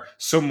are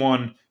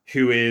someone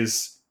who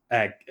is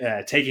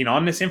taking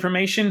on this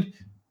information,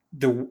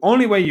 the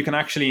only way you can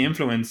actually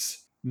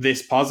influence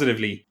this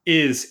positively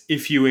is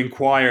if you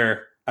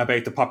inquire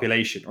about the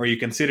population, or you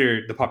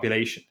consider the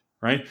population,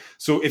 right?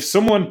 So if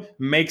someone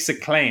makes a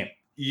claim,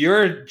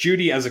 your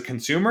duty as a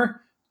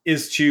consumer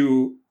is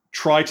to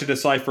try to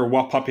decipher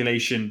what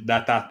population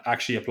that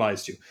actually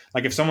applies to.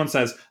 Like if someone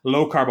says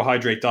low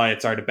carbohydrate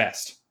diets are the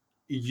best,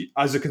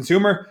 as a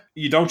consumer,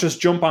 you don't just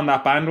jump on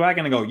that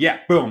bandwagon and go, yeah,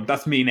 boom,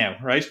 that's me now,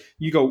 right?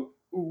 You go,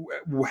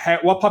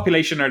 what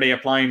population are they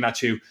applying that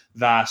to,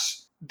 that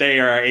they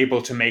are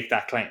able to make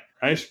that claim,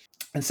 right?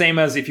 And same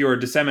as if you're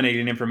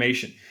disseminating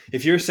information.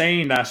 If you're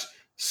saying that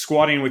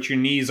squatting with your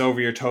knees over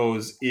your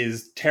toes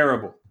is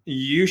terrible,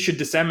 you should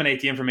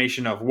disseminate the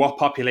information of what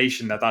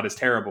population that is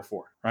terrible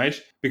for,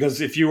 right? Because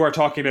if you are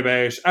talking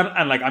about,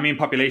 and like, I mean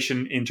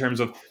population in terms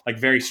of like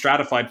very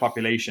stratified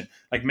population,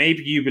 like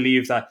maybe you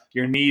believe that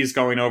your knees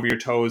going over your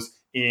toes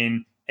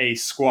in a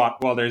squat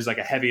while there's like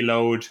a heavy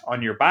load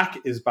on your back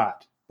is bad.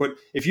 But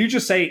if you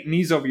just say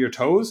knees over your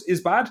toes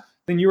is bad,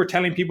 then you are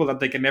telling people that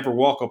they can never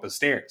walk up a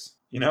stairs,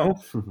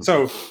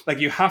 So like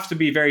you have to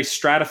be very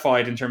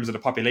stratified in terms of the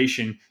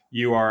population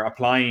you are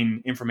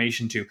applying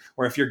information to.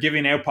 Or if you're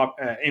giving out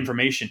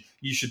information,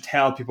 you should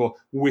tell people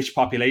which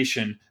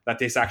population that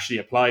this actually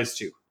applies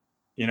to,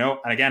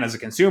 And again, as a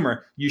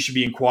consumer, you should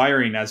be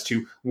inquiring as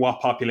to what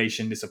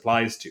population this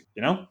applies to,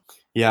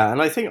 Yeah, and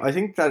I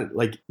think that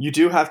like you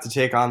do have to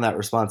take on that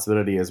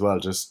responsibility as well,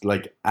 just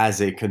like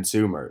as a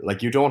consumer.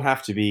 Like you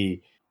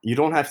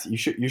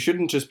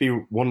shouldn't just be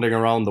wandering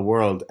around the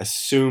world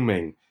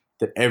assuming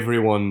that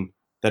everyone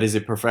that is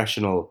a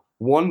professional,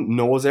 one,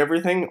 knows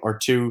everything, or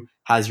two,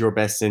 has your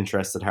best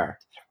interest at heart.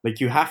 Like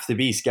you have to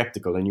be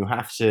skeptical, and you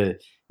have to,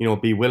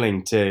 be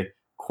willing to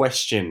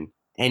question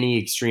any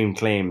extreme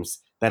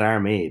claims that are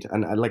made.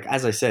 And like,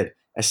 as I said,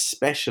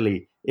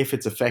 especially if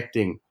it's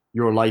affecting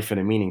your life in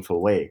a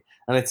meaningful way.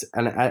 And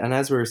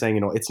as we were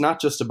saying, it's not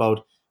just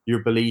about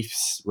your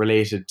beliefs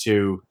related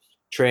to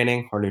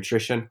training or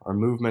nutrition or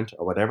movement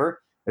or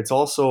whatever. It's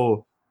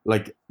also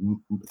like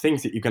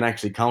things that you can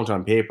actually count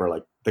on paper,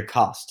 like the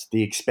cost,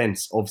 the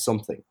expense of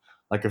something.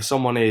 Like if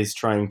someone is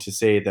trying to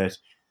say that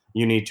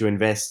you need to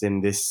invest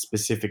in this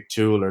specific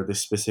tool or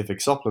this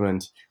specific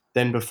supplement,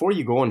 then before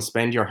you go and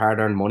spend your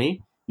hard-earned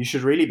money, you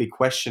should really be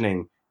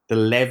questioning the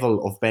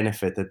level of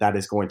benefit that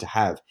is going to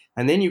have.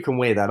 And then you can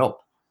weigh that up.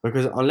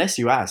 Because unless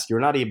you ask,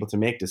 you're not able to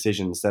make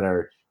decisions that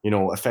are,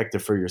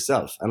 effective for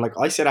yourself. And like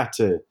I say that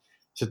to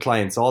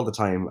clients all the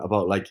time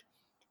about like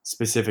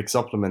specific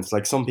supplements.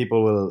 Like some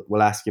people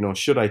will ask,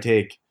 should I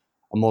take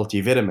a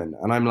multivitamin?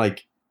 And I'm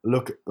like,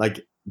 look,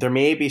 like there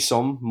may be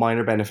some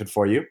minor benefit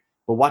for you,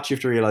 but what you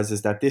have to realize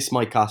is that this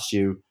might cost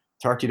you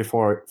 30 to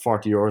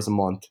 40 euros a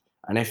month.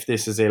 And if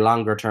this is a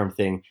longer term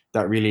thing,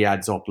 that really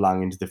adds up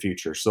long into the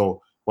future.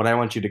 So what I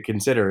want you to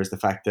consider is the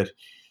fact that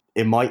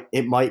it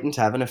mightn't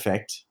have an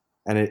effect,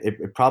 and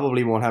it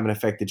probably won't have an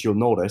effect that you'll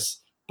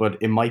notice, but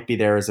it might be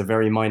there as a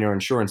very minor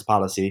insurance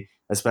policy,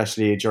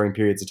 especially during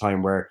periods of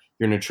time where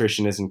your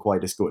nutrition isn't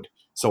quite as good.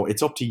 So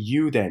it's up to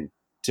you then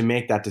to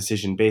make that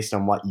decision based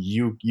on what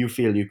you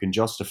feel you can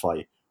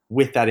justify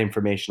with that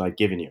information I've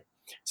given you.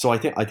 So I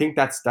think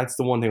that's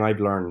the one thing I've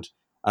learned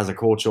as a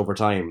coach over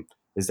time,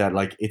 is that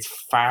like it's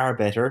far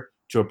better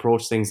to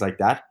approach things like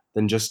that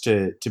than just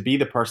to be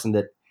the person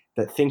that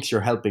thinks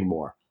you're helping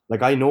more.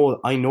 Like I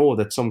know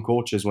that some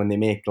coaches, when they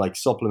make like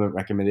supplement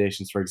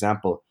recommendations, for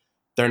example,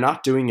 they're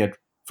not doing it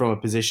from a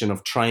position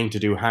of trying to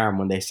do harm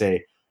when they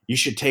say you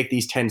should take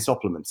these 10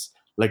 supplements.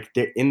 Like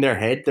in their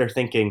head, they're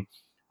thinking,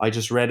 I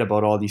just read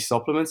about all these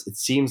supplements. It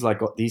seems like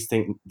these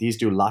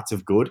do lots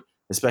of good,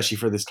 especially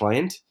for this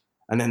client.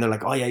 And then they're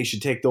like, oh yeah, you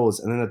should take those.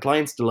 And then the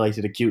client's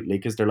delighted acutely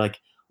because they're like,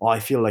 oh, I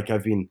feel like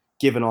I've been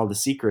given all the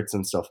secrets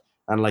and stuff.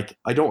 And like,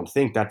 I don't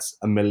think that's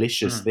a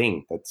malicious Mm.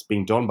 thing that's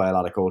being done by a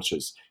lot of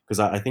coaches, because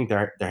I think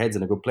their head's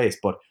in a good place.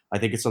 But I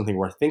think it's something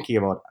worth thinking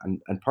about.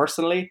 And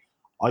personally,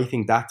 I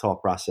think that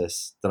thought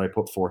process that I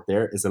put forth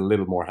there is a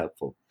little more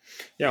helpful.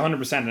 Yeah,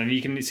 100%. And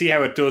you can see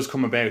how it does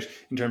come about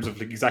in terms of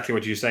like exactly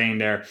what you're saying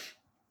there,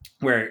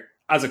 where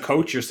as a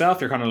coach yourself,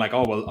 you're kind of like,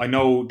 oh, well, I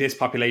know this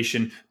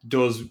population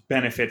does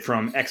benefit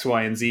from X,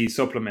 Y, and Z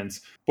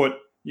supplements. But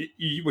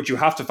what you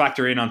have to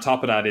factor in on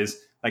top of that is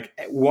like,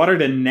 what are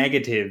the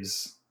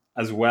negatives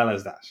as well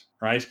as that,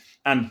 right?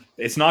 And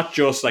it's not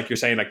just like you're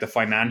saying, like the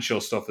financial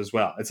stuff as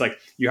well. It's like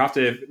you have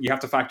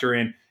to factor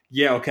in,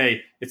 yeah,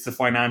 okay, it's the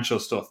financial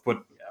stuff,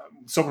 but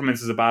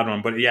supplements is a bad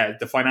one. But yeah,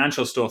 the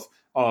financial stuff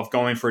of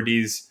going for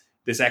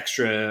this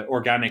extra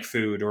organic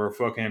food or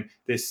fucking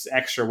this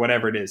extra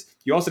whatever it is.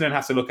 You also then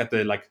have to look at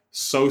the like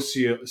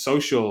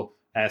social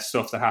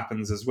stuff that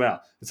happens as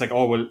well. It's like,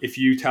 oh well, if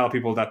you tell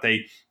people that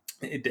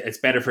it's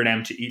better for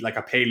them to eat like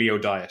a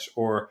paleo diet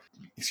or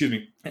excuse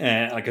me,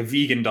 like a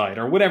vegan diet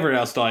or whatever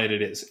else diet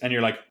it is, and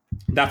you're like,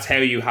 that's how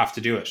you have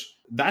to do it.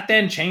 That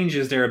then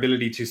changes their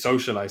ability to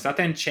socialize. That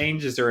then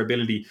changes their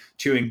ability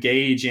to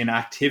engage in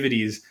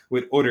activities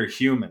with other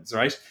humans,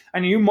 right?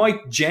 And you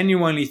might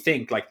genuinely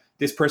think like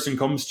this person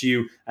comes to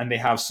you and they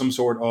have some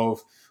sort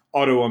of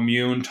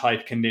autoimmune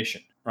type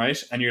condition,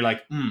 right? And you're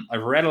like,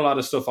 I've read a lot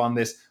of stuff on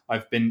this.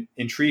 I've been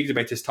intrigued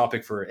about this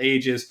topic for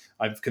ages.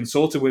 I've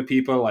consulted with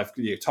people. I've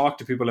talked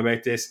to people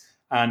about this.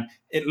 And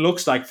it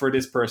looks like for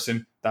this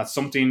person, that's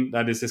something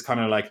that is this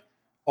kind of like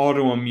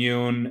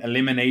autoimmune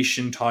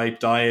elimination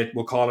type diet.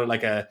 We'll call it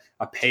like a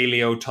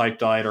paleo type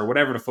diet or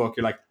whatever the fuck.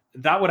 You're like,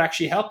 that would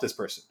actually help this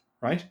person,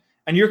 right?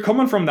 And you're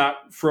coming from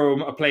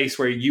a place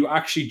where you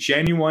actually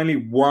genuinely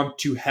want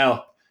to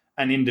help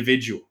an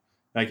individual.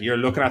 Like you're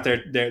looking at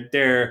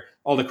their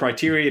all the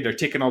criteria, they're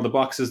ticking all the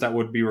boxes that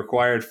would be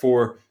required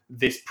for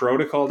this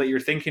protocol that you're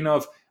thinking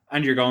of,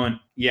 and you're going,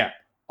 yeah,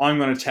 I'm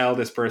going to tell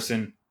this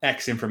person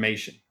X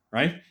information,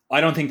 right?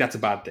 I don't think that's a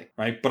bad thing,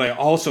 right? But I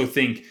also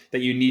think that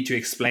you need to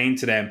explain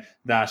to them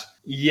that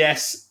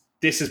yes,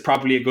 this is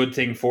probably a good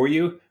thing for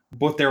you,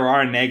 but there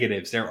are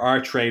negatives, there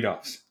are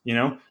trade-offs.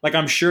 Like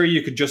I'm sure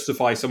you could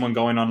justify someone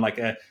going on like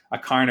a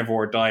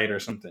carnivore diet or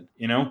something,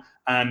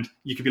 and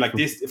you could be like,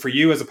 this for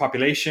you as a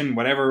population,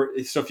 whatever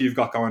stuff you've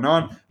got going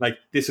on, like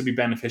this would be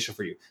beneficial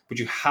for you. But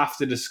you have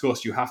to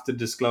disclose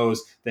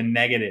the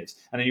negatives,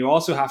 and then you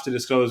also have to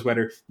disclose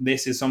whether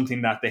this is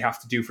something that they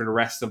have to do for the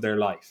rest of their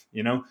life.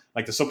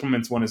 Like the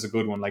supplements one is a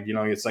good one. Like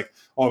it's like,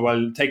 oh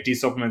well, take these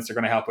supplements, they're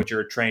going to help with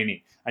your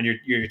training, and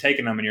you're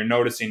taking them and you're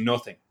noticing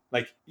nothing.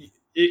 Like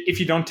if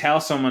you don't tell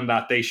someone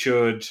that they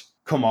should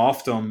come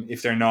off them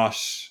if they're not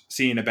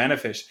seeing a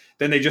benefit,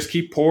 then they just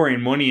keep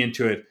pouring money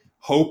into it,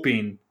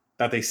 hoping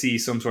that they see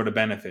some sort of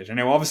benefit. And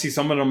now obviously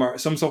some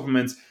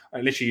supplements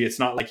are literally, it's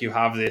not like you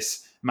have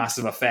this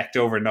massive effect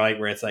overnight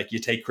where it's like you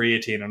take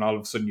creatine and all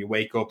of a sudden you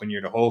wake up and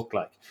you're the Hulk,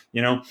 like,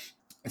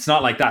 it's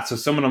not like that. So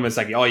some of them it's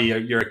like, oh,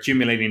 you're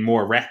accumulating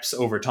more reps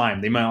over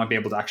time. They might not be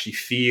able to actually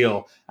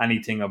feel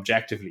anything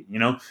objectively,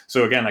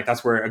 So again, like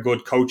that's where a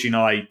good coaching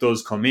eye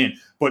does come in.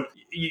 But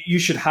you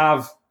should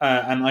have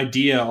an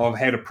idea of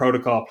how the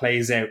protocol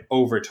plays out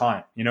over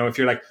time. If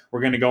you're like,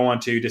 we're going to go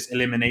on to this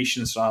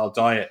elimination style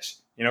diet,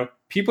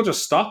 people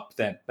just stop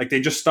then. Like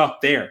they just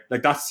stop there.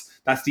 Like that's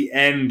the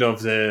end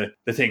of the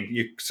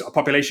thing. A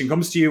population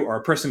comes to you or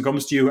a person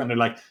comes to you and they're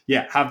like,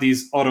 yeah, have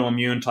these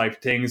autoimmune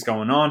type things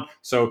going on.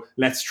 So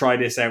let's try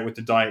this out with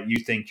the diet you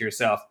think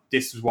yourself.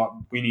 This is what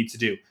we need to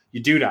do.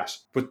 You do that,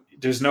 but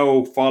there's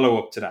no follow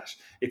up to that.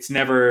 It's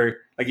never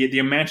like the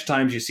amount of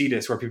times you see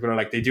this where people are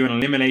like, they do an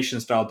elimination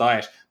style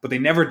diet, but they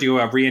never do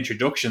a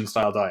reintroduction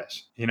style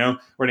diet,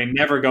 where they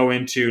never go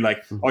into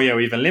like, oh yeah,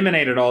 we've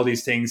eliminated all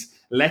these things.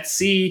 Let's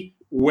see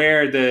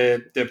where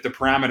the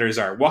parameters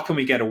are. What can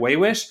we get away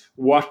with?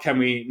 What can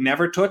we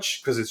never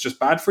touch because it's just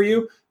bad for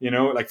you?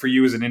 Like for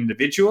you as an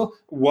individual.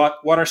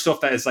 What are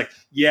stuff that is like,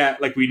 yeah,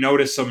 like we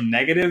notice some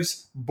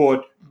negatives,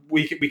 but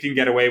we can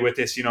get away with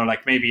this.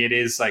 Like maybe it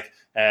is like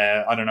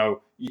I don't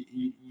know.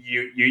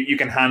 You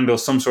can handle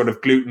some sort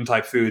of gluten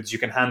type foods. You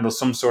can handle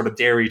some sort of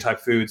dairy type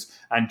foods,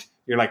 and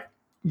you're like,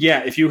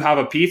 yeah, if you have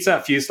a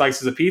few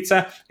slices of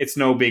pizza, it's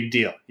no big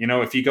deal.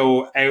 If you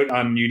go out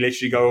and you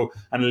literally go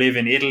and live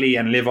in Italy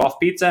and live off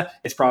pizza,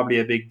 it's probably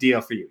a big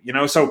deal for you.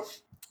 So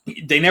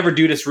they never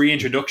do this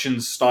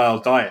reintroduction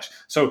style diet.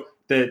 So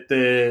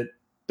the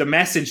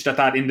message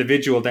that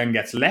individual then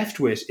gets left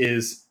with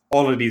is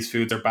all of these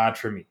foods are bad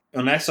for me.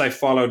 Unless I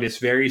follow this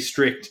very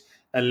strict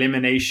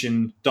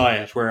elimination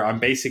diet where I'm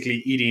basically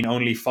eating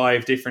only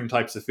 5 different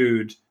types of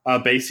food, I'll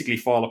basically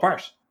fall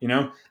apart.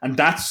 And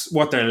that's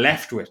what they're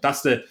left with.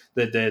 That's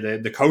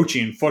the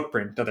coaching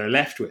footprint that they're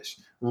left with,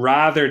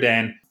 rather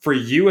than for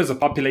you as a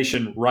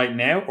population right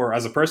now or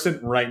as a person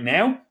right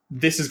now,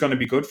 this is going to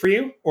be good for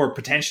you or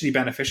potentially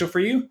beneficial for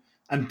you.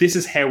 And this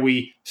is how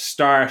we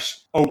start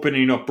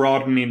opening up,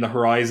 broadening the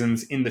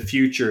horizons in the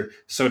future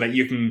so that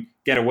you can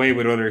get away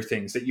with other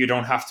things, that you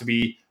don't have to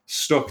be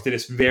stuck to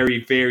this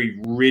very,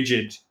 very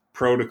rigid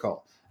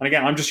protocol. And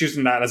again, I'm just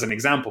using that as an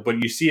example,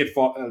 but you see it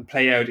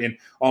play out in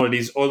all of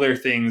these other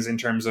things in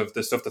terms of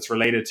the stuff that's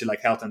related to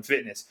like health and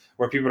fitness,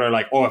 where people are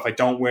like, oh, if I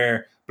don't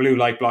wear blue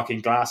light blocking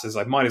glasses,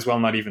 I might as well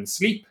not even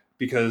sleep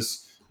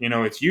because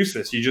it's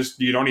useless.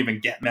 You don't even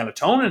get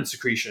melatonin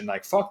secretion.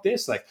 Like, fuck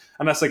this. Like,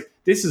 and that's like,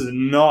 this is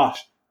not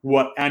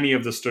what any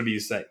of the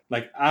studies say,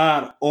 like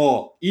at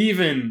all,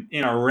 even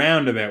in a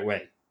roundabout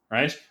way,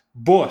 right?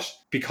 But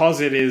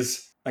because it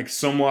is like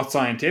somewhat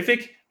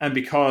scientific, and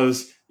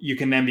because you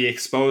can then be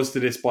exposed to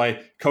this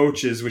by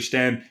coaches, which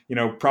then,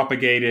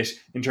 propagate it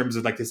in terms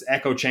of like this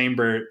echo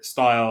chamber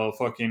style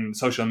fucking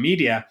social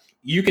media,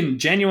 you can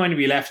genuinely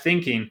be left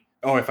thinking,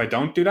 oh, if I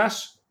don't do that,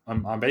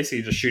 I'm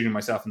basically just shooting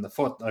myself in the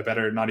foot. I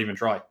better not even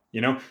try,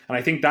 And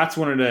I think that's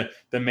one of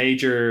the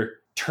major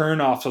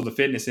turn-offs of the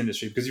fitness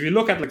industry, because if you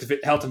look at like the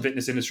health and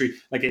fitness industry,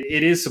 like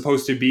it is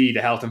supposed to be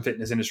the health and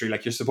fitness industry,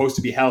 like you're supposed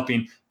to be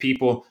helping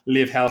people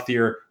live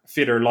healthier,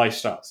 fitter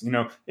lifestyles,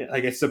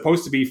 like it's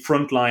supposed to be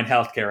frontline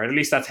healthcare, right? At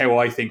least that's how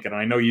I think it, and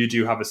I know you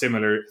do have a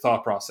similar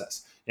thought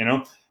process.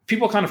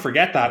 People kind of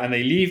forget that, and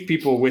they leave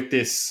people with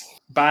this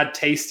bad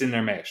taste in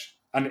their mouth.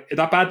 And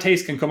that bad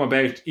taste can come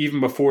about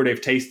even before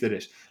they've tasted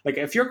it. Like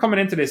if you're coming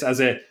into this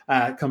as a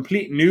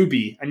complete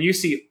newbie and you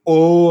see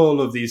all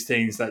of these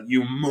things that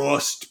you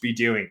must be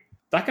doing,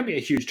 that can be a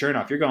huge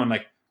turnoff. You're going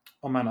like,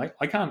 oh man,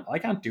 I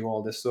can't do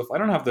all this stuff. I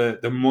don't have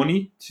the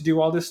money to do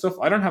all this stuff.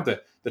 I don't have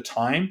the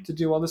time to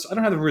do all this. I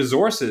don't have the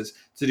resources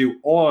to do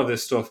all of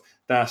this stuff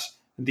that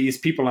these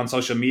people on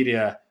social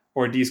media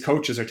or these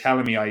coaches are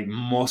telling me I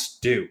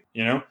must do,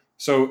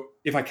 So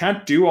if I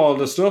can't do all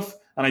the stuff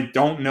and I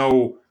don't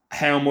know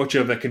how much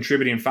of a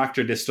contributing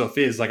factor this stuff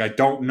is, like I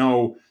don't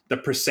know the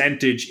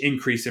percentage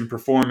increase in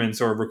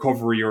performance or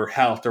recovery or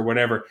health or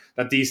whatever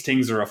that these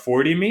things are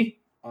affording me,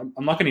 I'm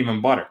not going to even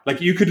bother. Like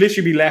you could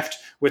literally be left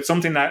with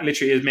something that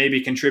literally is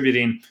maybe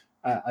contributing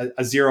a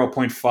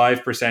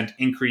 0.5%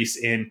 increase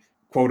in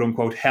quote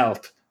unquote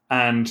health.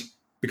 And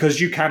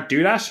because you can't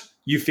do that,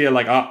 you feel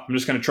like, oh, I'm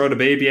just going to throw the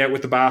baby out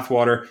with the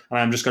bathwater and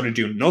I'm just going to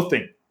do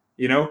nothing,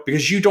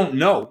 because you don't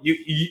know.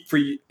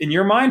 In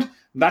your mind,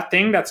 that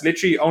thing that's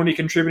literally only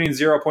contributing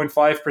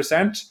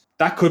 0.5%,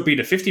 that could be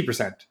the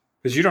 50%,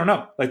 because you don't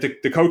know. Like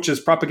the coaches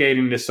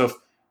propagating this stuff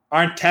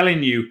aren't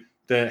telling you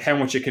how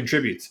much it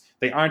contributes.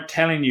 They aren't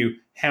telling you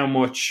how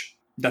much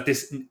that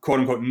this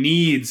quote unquote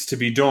needs to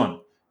be done,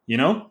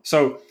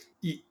 So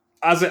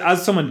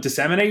as someone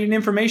disseminating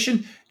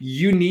information,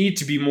 you need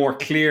to be more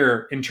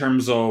clear in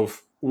terms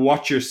of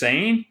what you're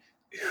saying,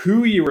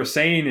 who you are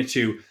saying it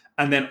to,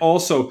 and then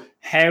also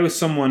how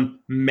someone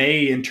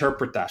may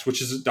interpret that,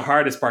 which is the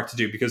hardest part to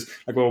do. Because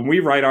like when we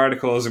write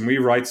articles and we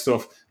write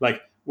stuff,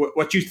 like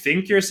what you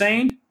think you're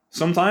saying,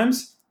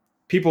 sometimes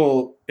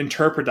people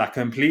interpret that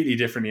completely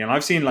differently. And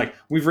I've seen like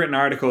we've written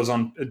articles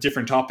on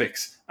different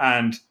topics,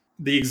 and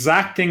the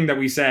exact thing that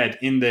we said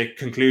in the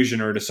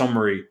conclusion or the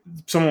summary,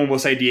 someone will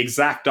say the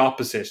exact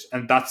opposite,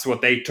 and that's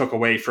what they took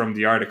away from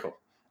the article.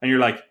 And you're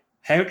like,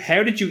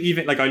 how did you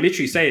even, like I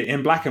literally say it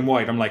in black and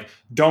white. I'm like,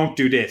 don't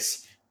do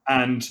this.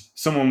 And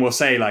someone will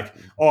say like,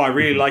 oh, I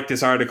really like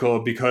this article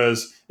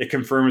because it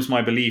confirms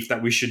my belief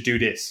that we should do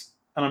this.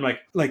 And I'm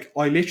like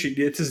I literally,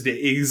 this is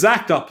the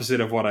exact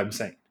opposite of what I'm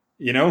saying,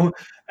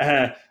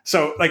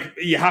 so like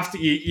you have to,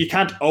 you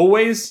can't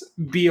always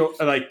be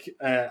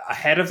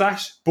ahead of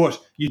that, but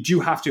you do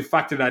have to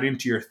factor that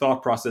into your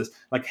thought process,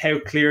 like how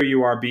clear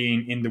you are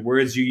being in the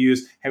words you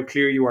use, how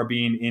clear you are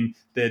being in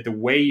the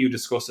way you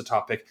discuss the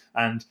topic,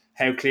 and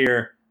how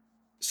clear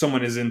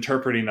someone is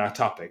interpreting that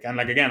topic. And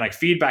like again, like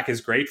feedback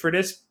is great for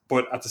this,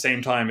 but at the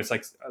same time, it's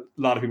like a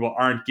lot of people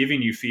aren't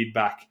giving you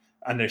feedback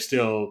and they're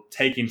still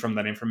taking from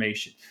that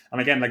information. And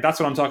again, like that's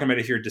what I'm talking about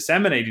if you're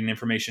disseminating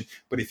information.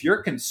 But if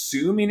you're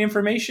consuming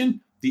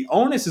information, the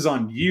onus is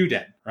on you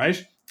then,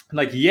 right?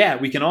 Like, yeah,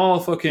 we can all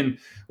fucking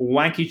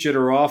wank each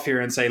other off here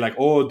and say like,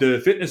 oh,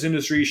 the fitness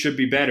industry should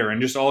be better,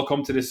 and just all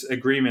come to this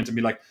agreement and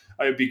be like,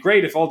 it'd be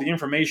great if all the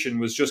information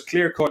was just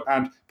clear cut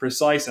and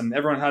precise, and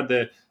everyone had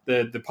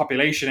the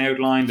population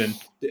outlined and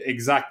the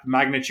exact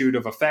magnitude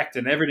of effect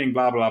and everything,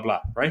 blah, blah,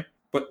 blah, right?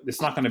 But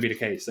it's not going to be the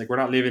case. Like, we're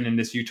not living in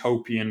this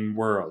utopian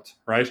world,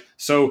 right?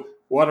 So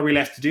what are we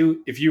left to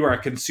do? If you are a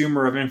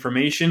consumer of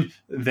information,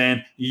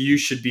 then you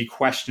should be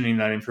questioning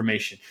that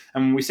information.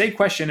 And when we say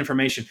question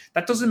information,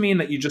 that doesn't mean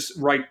that you just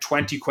write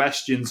 20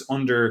 questions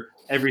under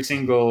every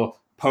single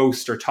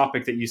post or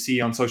topic that you see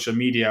on social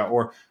media,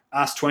 or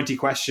ask 20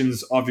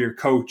 questions of your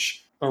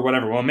coach or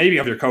whatever. Well, maybe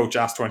of your coach,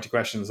 ask 20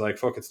 questions. Like,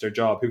 fuck, it's their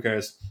job. Who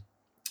cares?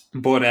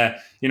 But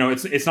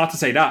it's not to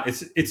say that.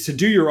 It's to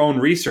do your own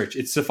research.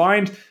 It's to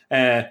find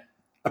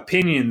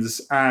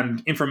opinions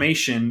and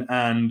information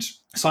and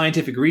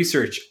scientific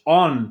research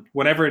on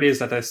whatever it is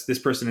that this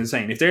person is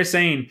saying. If they're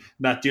saying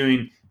that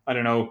doing, I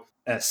don't know,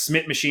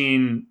 Smith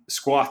machine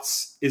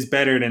squats is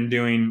better than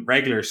doing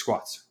regular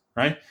squats,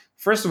 right?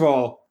 First of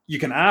all, you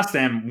can ask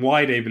them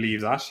why they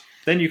believe that.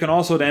 Then you can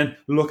also then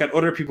look at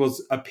other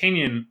people's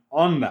opinion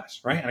on that,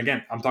 right? And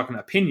again, I'm talking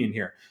opinion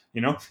here,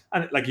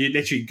 and like you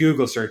literally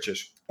Google search it.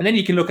 And then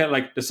you can look at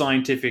like the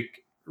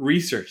scientific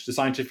research, the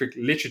scientific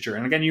literature.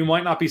 And again, you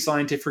might not be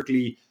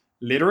scientifically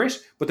literate,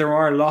 but there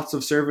are lots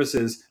of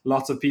services,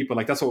 lots of people.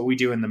 Like that's what we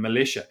do in the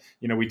militia.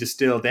 We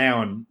distill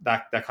down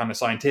that kind of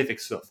scientific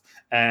stuff.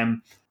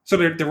 So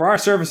there are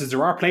services,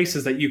 there are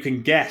places that you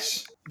can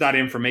get that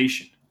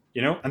information,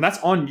 and that's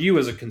on you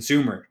as a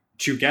consumer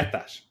to get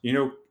that,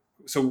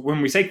 So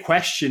when we say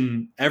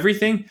question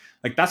everything,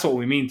 like that's what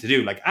we mean to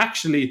do. Like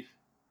actually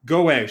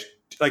go out.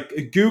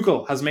 Like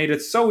Google has made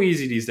it so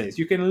easy these days.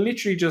 You can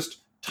literally just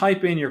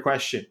type in your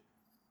question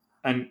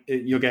and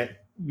you'll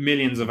get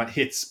millions of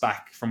hits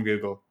back from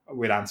Google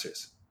with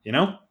answers,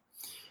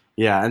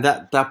 Yeah, and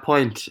that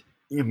point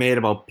you made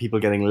about people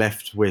getting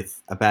left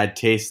with a bad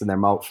taste in their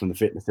mouth from the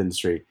fitness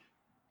industry,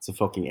 it's a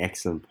fucking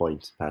excellent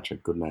point,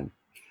 Patrick. Good man.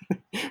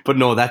 But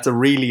no, that's a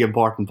really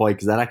important point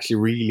because that actually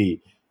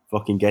really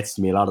fucking gets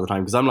to me a lot of the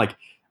time. Because I'm like,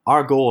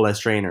 our goal as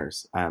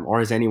trainers, or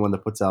as anyone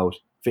that puts out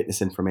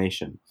fitness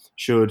information,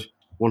 should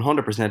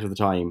 100% of the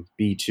time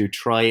be to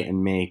try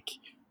and make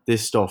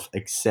this stuff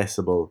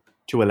accessible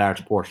to a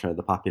large portion of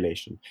the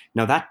population.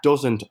 Now, that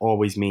doesn't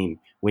always mean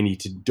we need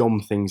to dumb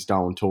things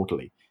down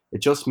totally.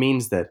 It just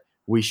means that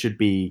we should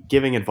be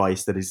giving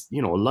advice that is,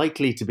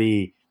 likely to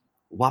be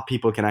what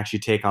people can actually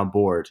take on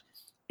board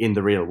in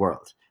the real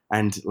world.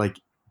 And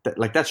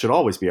that should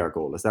always be our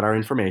goal, is that our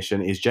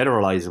information is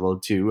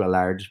generalizable to a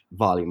large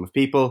volume of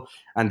people,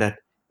 and that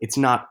it's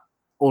not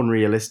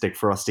unrealistic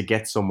for us to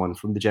get someone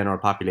from the general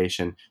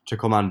population to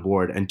come on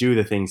board and do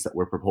the things that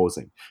we're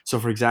proposing. So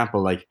for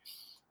example, like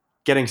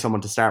getting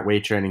someone to start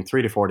weight training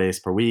 3 to 4 days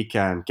per week,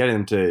 and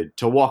getting them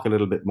to walk a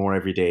little bit more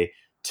every day,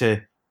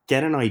 to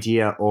get an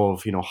idea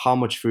of how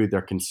much food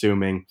they're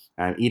consuming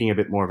and eating a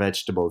bit more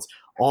vegetables,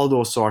 all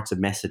those sorts of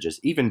messages,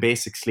 even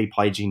basic sleep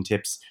hygiene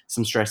tips,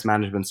 some stress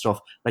management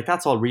stuff. Like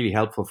that's all really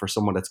helpful for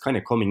someone that's kind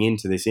of coming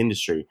into this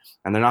industry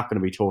and they're not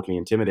going to be totally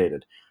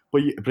intimidated.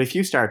 But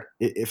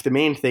if the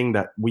main thing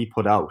that we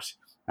put out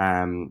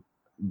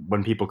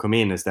when people come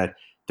in is that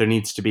there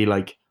needs to be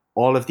like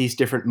all of these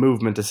different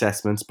movement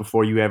assessments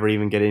before you ever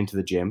even get into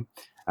the gym.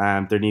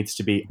 There needs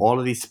to be all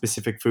of these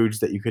specific foods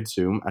that you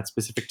consume at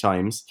specific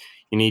times.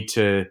 You need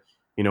to,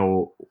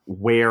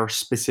 wear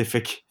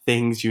specific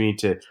things. You need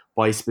to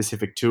buy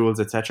specific tools,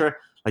 etc.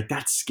 Like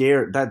that's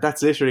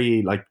that's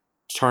literally like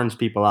turns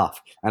people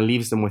off and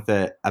leaves them with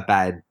a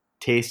bad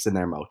taste in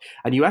their mouth.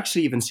 And you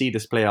actually even see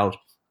this play out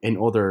in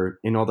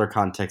other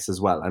contexts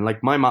as well. And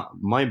like my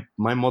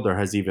mother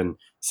has even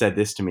said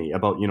this to me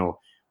about,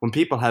 when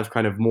people have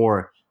kind of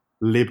more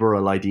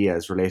liberal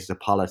ideas related to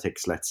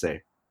politics, let's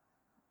say,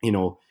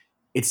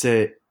 it's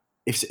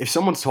if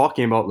someone's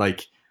talking about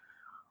like,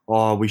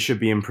 oh, we should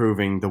be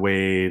improving the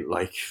way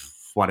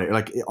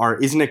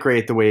or isn't it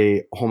great the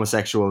way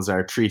homosexuals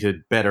are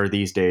treated better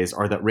these days,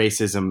 or that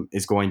racism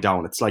is going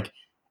down, it's like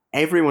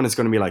everyone is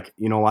going to be like,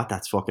 you know what,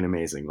 that's fucking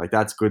amazing, like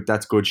that's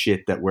good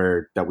shit that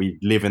we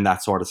live in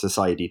that sort of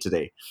society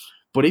today.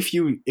 But if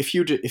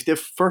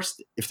the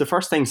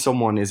first thing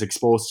someone is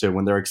exposed to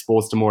when they're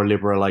exposed to more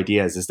liberal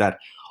ideas is that,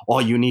 oh,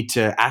 you need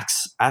to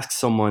ask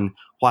someone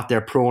what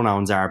their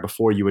pronouns are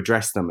before you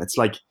address them, it's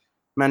like,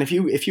 man, if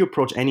you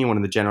approach anyone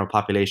in the general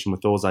population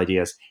with those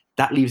ideas,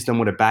 that leaves them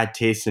with a bad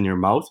taste in your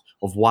mouth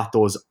of what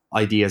those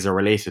ideas are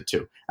related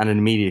to, and it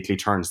immediately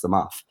turns them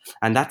off.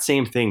 And that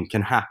same thing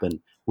can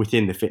happen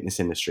within the fitness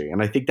industry.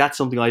 And I think that's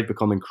something I've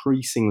become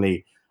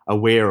increasingly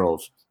aware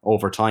of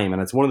over time.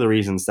 And it's one of the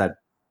reasons that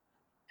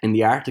in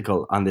the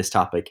article on this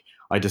topic,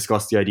 I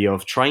discussed the idea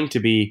of trying to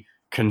be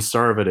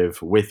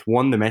conservative with,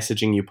 one, the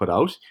messaging you put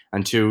out,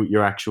 and two,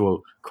 your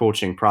actual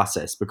coaching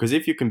process. Because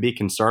if you can be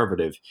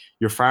conservative,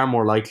 you're far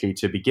more likely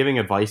to be giving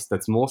advice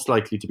that's most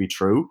likely to be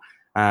true,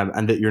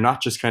 and that you're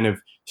not just kind of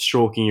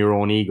stroking your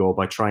own ego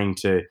by trying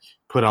to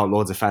put out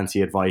loads of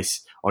fancy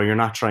advice, or you're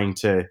not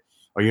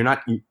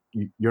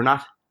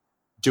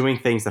doing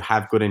things that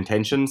have good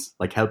intentions,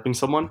 like helping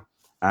someone,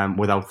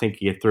 without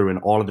thinking it through in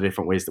all of the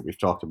different ways that we've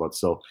talked about.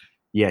 So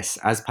yes,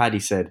 as Paddy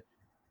said,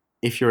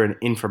 if you're an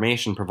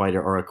information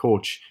provider or a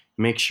coach,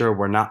 make sure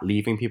we're not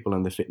leaving people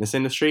in the fitness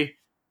industry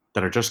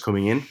that are just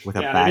coming in with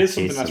a bad taste.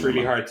 It is something that's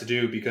really hard to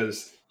do,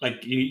 because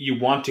like you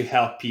want to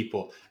help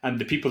people, and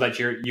the people that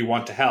you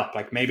want to help,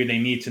 like maybe they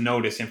need to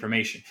know this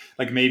information.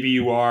 Like maybe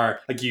you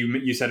are, like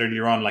you said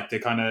earlier on, like the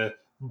kind of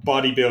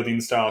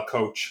bodybuilding style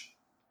coach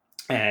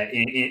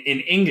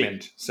in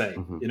England, say,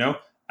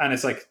 and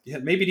it's like, yeah,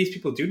 maybe these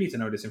people do need to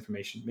know this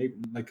information. Maybe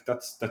like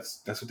that's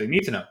what they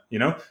need to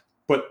know,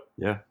 But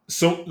yeah,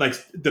 so like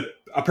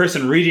a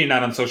person reading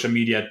that on social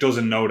media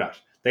doesn't know that.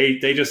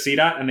 They just see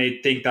that and they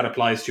think that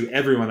applies to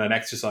everyone that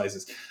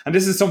exercises. And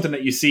this is something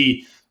that you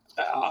see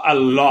a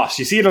lot.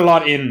 You see it a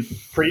lot in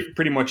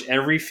pretty much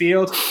every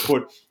field,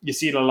 but you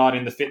see it a lot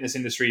in the fitness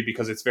industry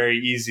because it's very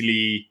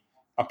easily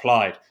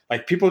applied.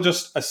 Like people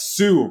just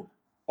assume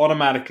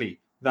automatically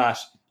that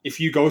if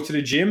you go to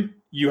the gym,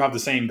 you have the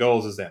same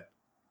goals as them.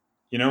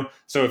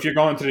 So if you're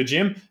going to the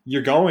gym,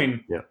 you're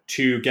going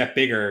to get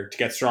bigger, to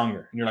get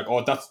stronger, and you're like,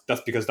 oh,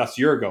 that's because that's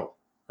your goal,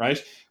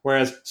 right?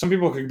 Whereas some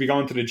people could be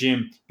going to the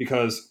gym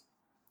because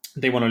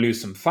they want to lose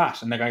some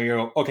fat, and they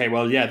go, okay,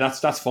 well, yeah,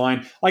 that's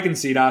fine. I can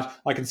see that.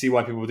 I can see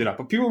why people would do that.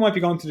 But people might be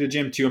going to the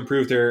gym to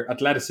improve their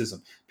athleticism.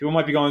 People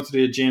might be going to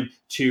the gym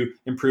to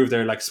improve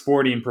their like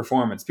sporting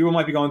performance. People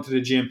might be going to the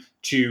gym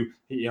to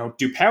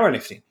do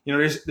powerlifting.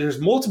 There's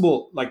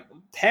multiple like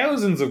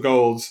thousands of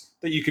goals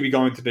that you could be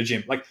going to the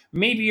gym. Like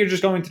maybe you're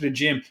just going to the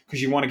gym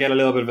because you want to get a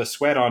little bit of a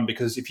sweat on,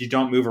 because if you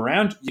don't move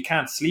around, you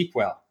can't sleep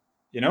well.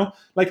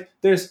 Like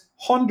there's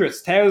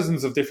hundreds,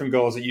 thousands of different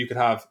goals that you could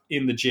have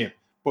in the gym.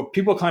 But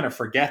people kind of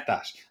forget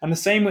that. And the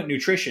same with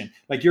nutrition.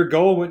 Like your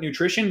goal with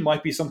nutrition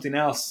might be something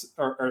else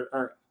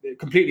or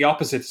completely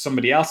opposite to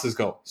somebody else's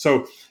goal.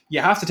 So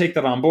you have to take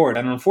that on board.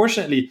 And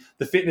unfortunately,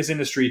 the fitness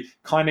industry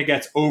kind of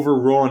gets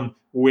overrun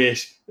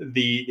with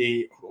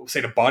the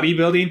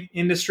bodybuilding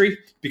industry,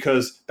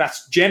 because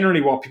that's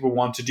generally what people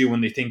want to do when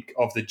they think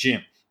of the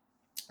gym.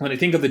 When they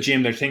think of the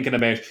gym, they're thinking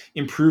about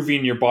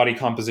improving your body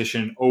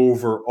composition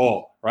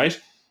overall, right?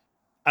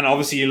 And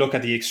obviously you look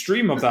at the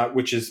extreme of that,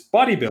 which is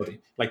bodybuilding.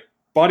 Like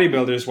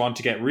bodybuilders want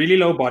to get really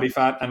low body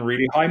fat and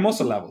really high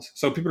muscle levels.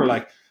 So people are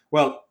like,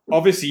 well,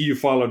 obviously you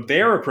followed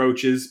their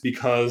approaches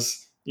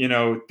because,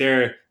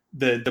 they're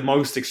the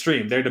most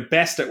extreme. They're the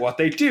best at what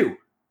they do,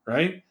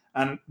 right?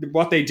 And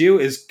what they do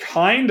is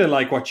kind of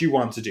like what you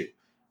want to do,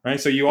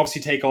 right? So you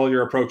obviously take all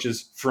your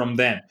approaches from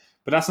them.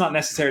 But that's not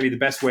necessarily the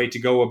best way to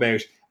go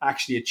about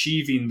actually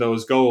achieving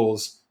those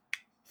goals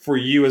for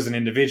you as an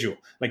individual.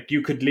 Like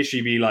you could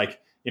literally be like,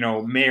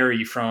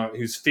 Mary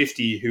who's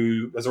 50,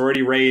 who has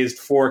already raised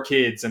 4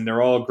 kids and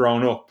they're all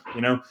grown up,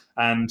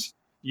 and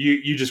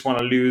you just want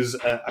to lose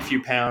a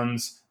few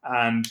pounds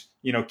and,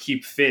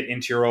 keep fit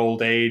into your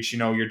old age.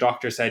 Your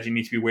doctor said you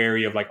need to be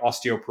wary of like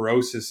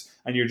osteoporosis,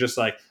 and you're just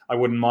like, I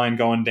wouldn't mind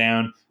going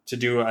down to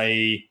do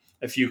a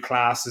few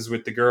classes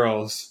with the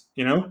girls,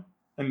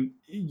 and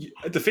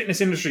the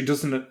fitness industry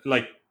doesn't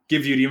like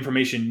give you the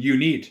information you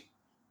need,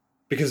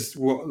 because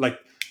like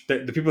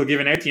the people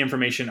giving out the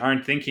information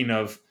aren't thinking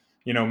of,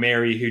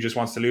 Mary who just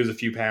wants to lose a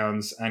few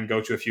pounds and go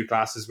to a few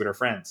classes with her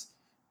friends.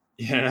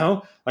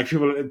 Like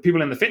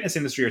people in the fitness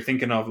industry are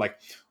thinking of like,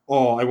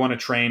 oh, I want to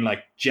train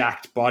like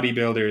jacked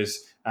bodybuilders.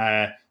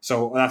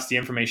 So that's the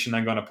information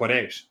I'm going to put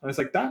out. And it's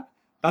like that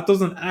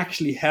doesn't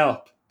actually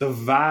help the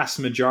vast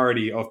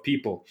majority of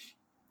people.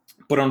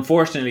 But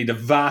unfortunately, the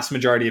vast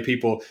majority of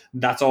people,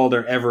 that's all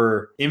they're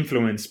ever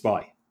influenced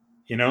by,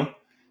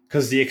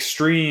 because the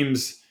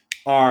extremes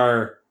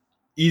are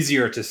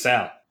easier to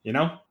sell,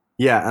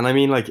 Yeah, and I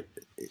mean, like,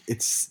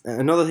 it's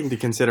another thing to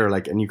consider,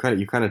 like, and you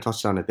kind of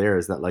touched on it there,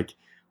 is that like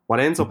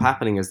what ends up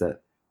happening is that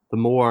the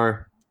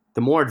more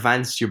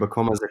advanced you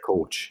become as a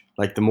coach,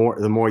 like the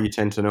more you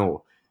tend to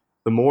know,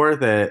 the more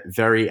the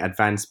very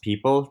advanced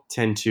people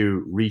tend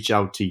to reach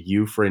out to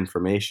you for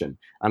information,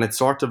 and it's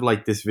sort of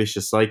like this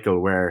vicious cycle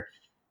where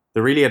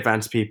the really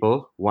advanced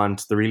people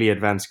want the really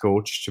advanced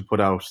coach to put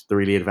out the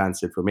really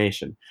advanced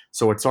information.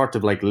 So it sort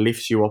of like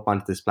lifts you up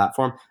onto this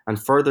platform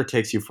and further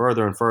takes you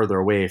further and further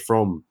away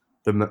from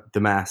the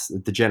mass,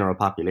 the general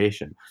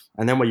population.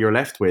 And then what you're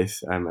left with,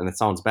 and it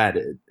sounds bad,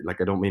 like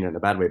I don't mean it in a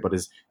bad way, but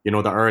is, the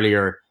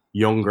earlier,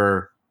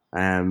 younger,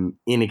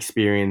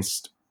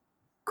 inexperienced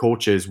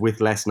coaches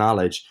with less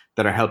knowledge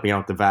that are helping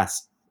out the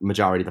vast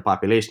majority of the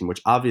population,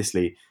 which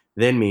obviously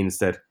then means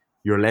that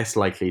you're less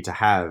likely to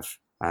have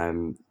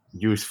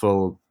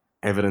useful,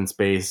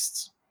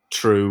 evidence-based,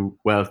 true,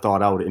 well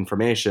thought out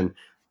information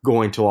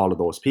going to all of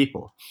those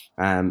people.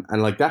 And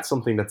like that's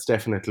something that's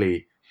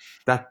definitely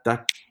that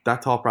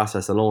thought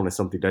process alone is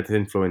something that's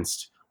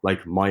influenced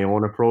like my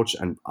own approach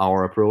and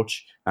our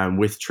approach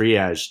with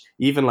triage,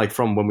 even like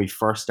from when we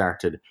first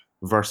started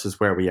versus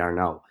where we are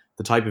now.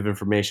 The type of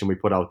information we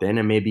put out then,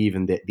 and maybe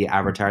even the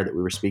avatar that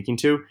we were speaking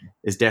to,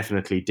 is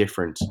definitely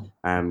different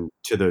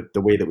to the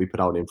way that we put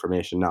out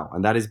information now.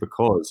 And that is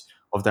because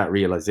of that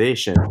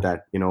realization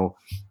that,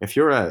 if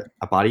you're a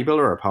bodybuilder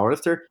or a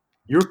powerlifter,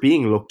 you're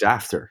being looked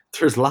after.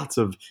 There's lots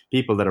of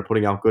people that are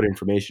putting out good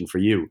information for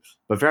you,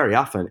 but very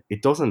often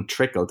it doesn't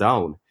trickle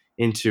down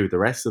into the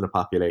rest of the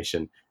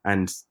population.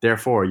 And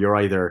therefore, you're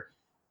either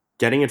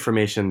getting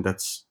information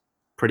that's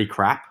pretty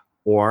crap,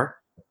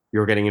 or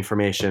you're getting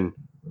information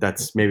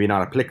that's maybe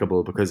not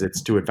applicable because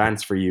it's too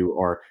advanced for you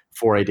or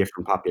for a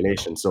different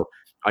population. So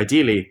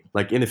ideally,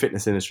 like in the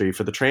fitness industry,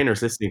 for the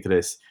trainers listening to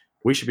this,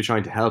 we should be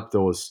trying to help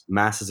those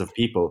masses of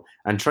people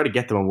and try to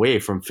get them away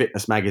from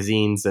fitness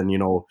magazines and,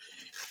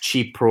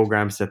 cheap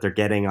programs that they're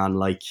getting on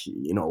like,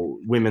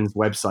 women's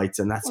websites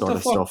and that sort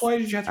of stuff. Why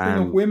did you have to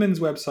bring up women's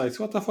websites?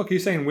 What the fuck are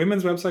you saying?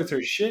 Women's websites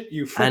are shit,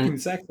 you fucking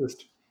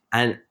sexist.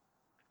 And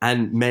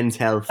men's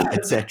health,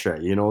 etc.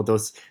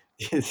 Those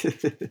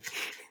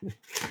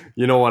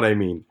you know what I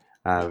mean.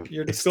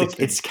 You're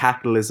disgusting. It's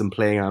capitalism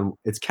playing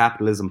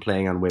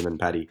on women,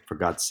 Paddy, for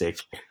God's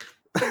sake.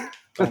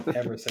 Don't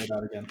ever say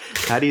that again.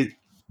 Paddy.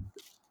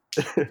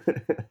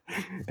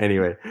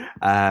 Anyway,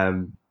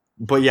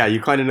 but yeah, you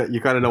kind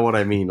of know what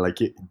I mean. Like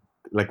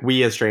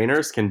we as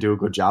trainers can do a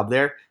good job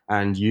there,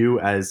 and you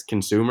as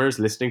consumers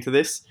listening to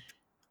this,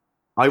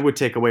 I would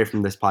take away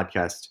from this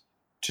podcast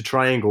to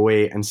try and go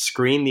away and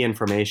screen the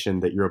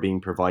information that you're being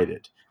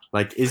provided.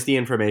 Like, is the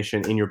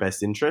information in your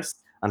best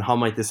interest, and how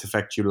might this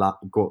affect you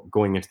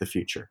going into the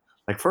future?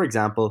 Like, for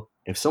example,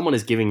 if someone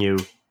is giving you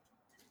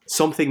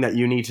something that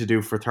you need to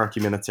do for 30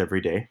 minutes every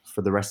day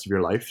for the rest of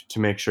your life to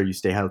make sure you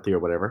stay healthy or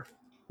whatever,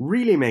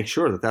 really make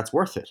sure that that's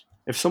worth it.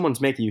 If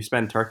someone's making you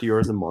spend 30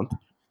 euros a month,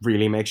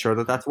 really make sure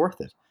that that's worth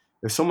it.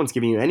 If someone's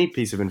giving you any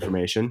piece of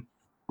information,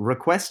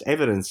 request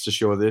evidence to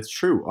show that it's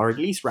true, or at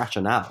least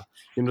rationale.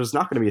 There's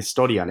not going to be a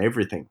study on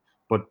everything,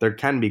 but there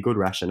can be good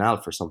rationale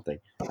for something.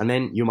 And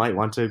then you might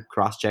want to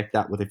cross-check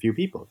that with a few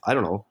people. I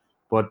don't know,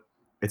 but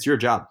it's your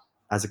job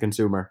as a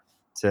consumer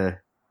to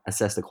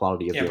assess the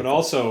quality of the but info.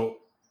 also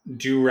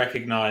do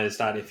recognize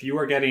that if you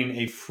are getting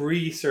a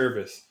free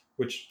service,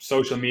 which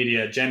social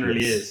media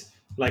generally is,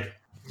 like,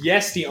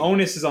 yes, the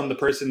onus is on the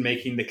person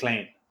making the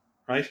claim,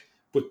 right?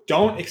 But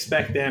don't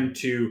expect them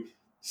to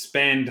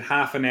spend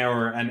half an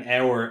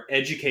hour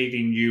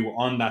educating you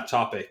on that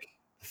topic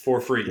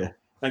for free. Yeah.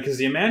 Like, because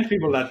the amount of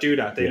people that do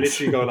that, they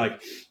literally go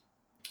like,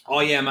 oh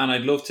yeah, man,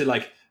 I'd love to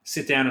like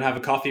sit down and have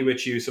a coffee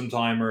with you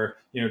sometime, or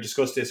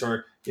discuss this,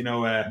 or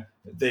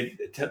they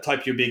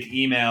type you a big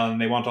email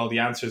and they want all the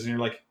answers, and you're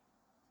like,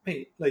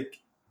 hey, like,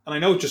 and I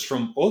know just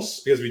from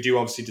us, because we do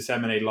obviously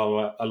disseminate a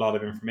lot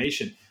of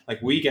information,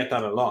 like we get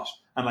that a lot,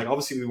 and like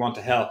obviously we want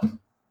to help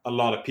a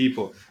lot of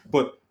people,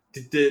 but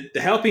the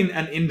helping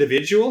an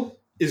individual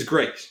is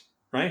great,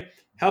 right?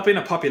 Helping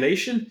a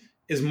population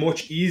is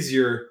much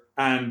easier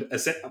and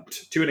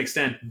to an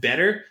extent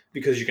better,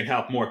 because you can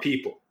help more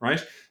people,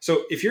 right?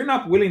 So if you're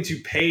not willing to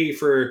pay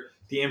for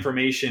the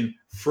information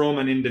from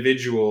an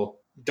individual,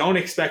 don't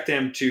expect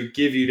them to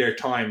give you their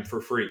time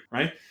for free,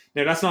 right?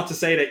 Now, that's not to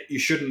say that you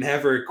shouldn't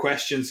ever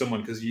question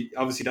someone, because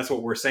obviously that's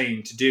what we're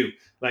saying to do.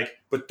 Like,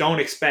 but don't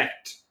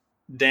expect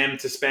them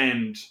to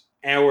spend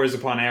hours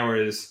upon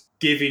hours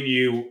giving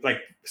you, like,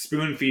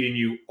 spoon feeding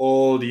you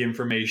all the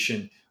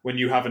information when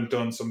you haven't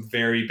done some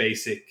very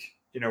basic,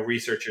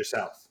 research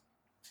yourself.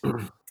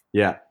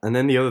 Yeah, and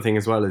then the other thing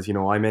as well is,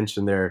 I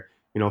mentioned there,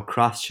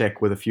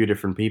 cross-check with a few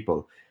different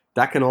people.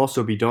 That can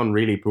also be done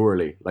really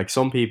poorly. Like,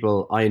 some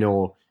people I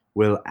know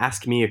will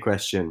ask me a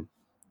question,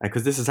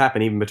 because this has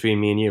happened even between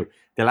me and you.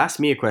 They'll ask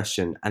me a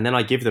question, and then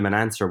I give them an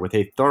answer with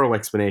a thorough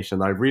explanation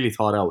that I've really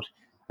thought out.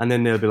 And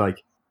then they'll be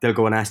like, they'll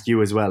go and ask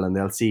you as well, and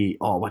they'll see,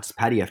 oh, what does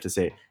Paddy have to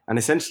say? And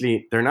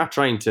essentially, they're not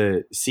trying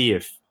to see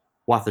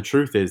what the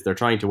truth is. They're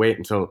trying to wait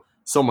until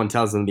someone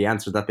tells them the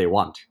answer that they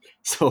want.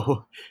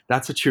 So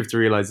that's what you have to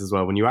realize as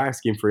well. When you are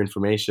asking for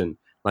information,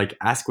 like,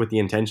 ask with the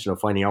intention of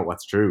finding out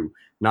what's true,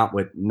 not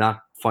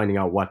finding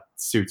out what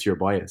suits your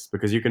bias,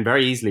 because you can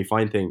very easily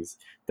find things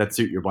that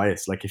suit your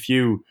bias. Like, if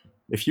you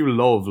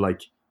love,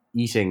 like,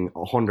 eating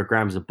 100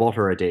 grams of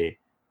butter a day,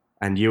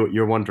 and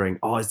you're wondering,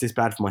 oh, is this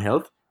bad for my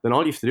health? Then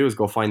all you have to do is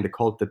go find the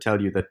cult that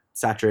tell you that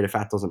saturated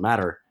fat doesn't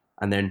matter,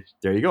 and then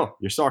there you go,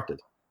 you're sorted.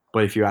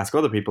 But if you ask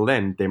other people,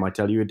 then they might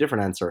tell you a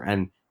different answer,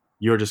 and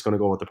you're just going to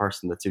go with the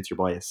person that suits your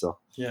bias. So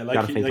yeah,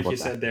 like you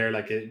said there,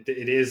 like it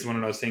is one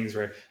of those things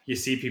where you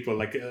see people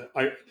like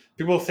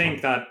people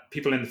think that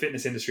people in the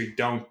fitness industry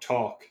don't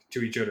talk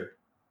to each other,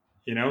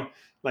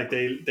 like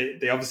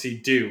they obviously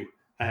do,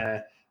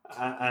 and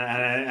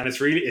it's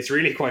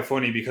really quite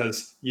funny,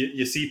 because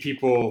you see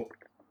people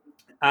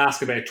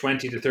ask about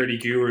 20 to 30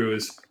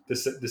 gurus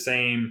the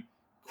same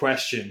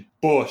question,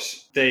 but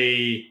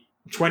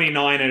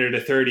 29 out of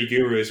the 30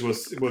 gurus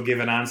will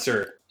give an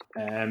answer.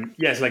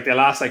 Yes, like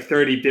they'll ask like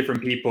 30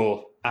 different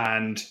people,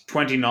 and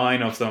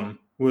 29 of them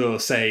will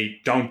say,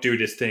 don't do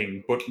this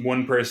thing. But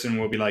one person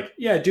will be like,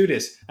 yeah, do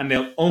this. And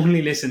they'll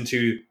only listen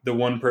to the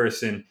one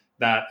person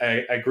that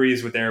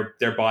agrees with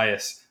their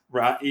bias,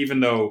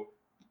 even though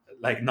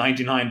like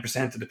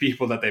 99% of the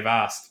people that they've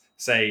asked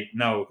say,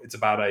 no, it's a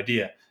bad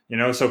idea.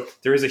 So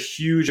there is a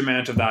huge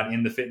amount of that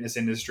in the fitness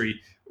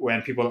industry.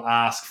 When people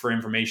ask for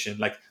information,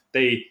 like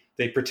they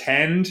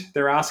pretend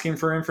they're asking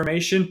for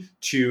information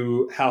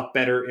to help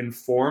better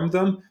inform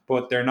them,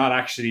 but they're not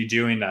actually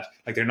doing that.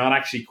 Like, they're not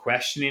actually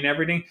questioning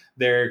everything.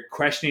 They're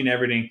questioning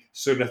everything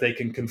so that they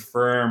can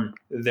confirm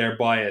their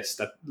bias,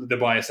 that the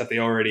bias that they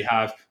already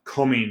have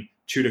coming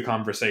to the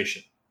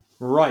conversation.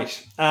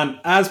 Right.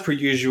 And as per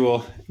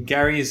usual,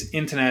 Gary's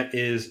internet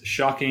is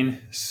shocking.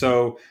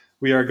 So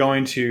we are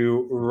going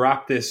to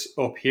wrap this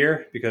up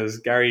here, because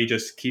Gary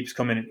just keeps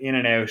coming in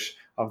and out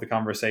of the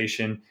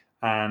conversation,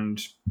 and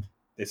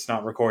it's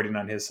not recording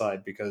on his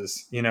side,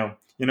 because you know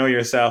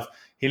yourself,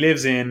 he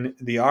lives in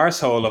the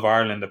arsehole of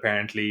Ireland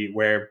apparently,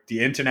 where the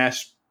internet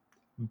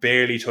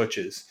barely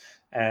touches.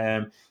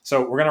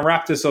 So we're going to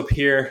wrap this up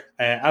here.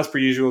 As per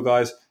usual,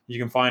 guys, you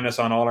can find us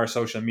on all our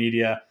social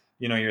media.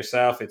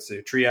 Yourself, it's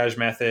a triage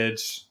method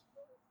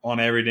on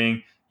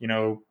everything.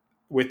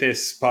 With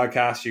this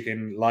podcast, you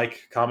can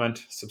like,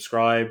 comment,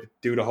 subscribe,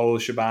 do the whole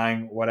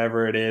shebang,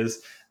 whatever it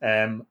is.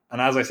 And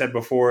as I said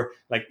before,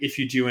 like, if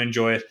you do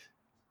enjoy it,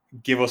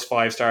 give us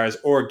 5 stars,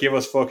 or give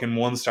us fucking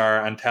 1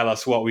 star and tell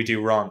us what we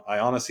do wrong. I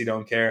honestly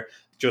don't care.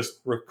 Just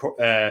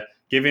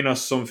giving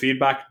us some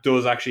feedback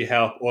does actually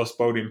help us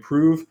both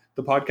improve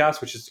the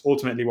podcast, which is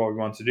ultimately what we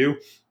want to do.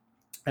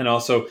 And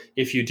also,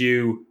 if you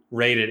do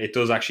rate it, it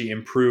does actually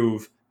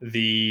improve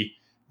the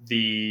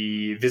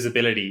the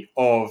visibility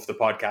of the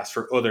podcast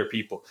for other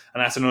people.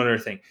 And that's another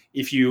thing.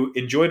 If you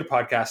enjoy the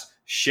podcast,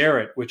 share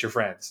it with your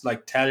friends.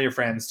 Like, tell your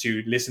friends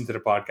to listen to the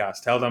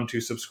podcast, tell them to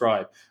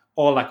subscribe,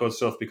 all that good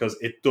stuff, because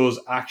it does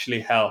actually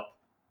help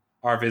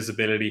our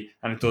visibility,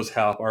 and it does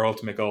help our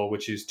ultimate goal,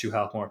 which is to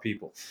help more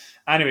people.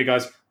 Anyway,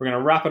 guys, we're going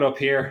to wrap it up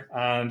here.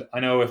 And I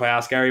know if I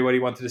ask Gary what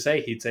he wanted to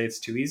say, he'd say it's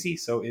too easy.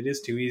 So it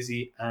is too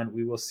easy, and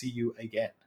we will see you again.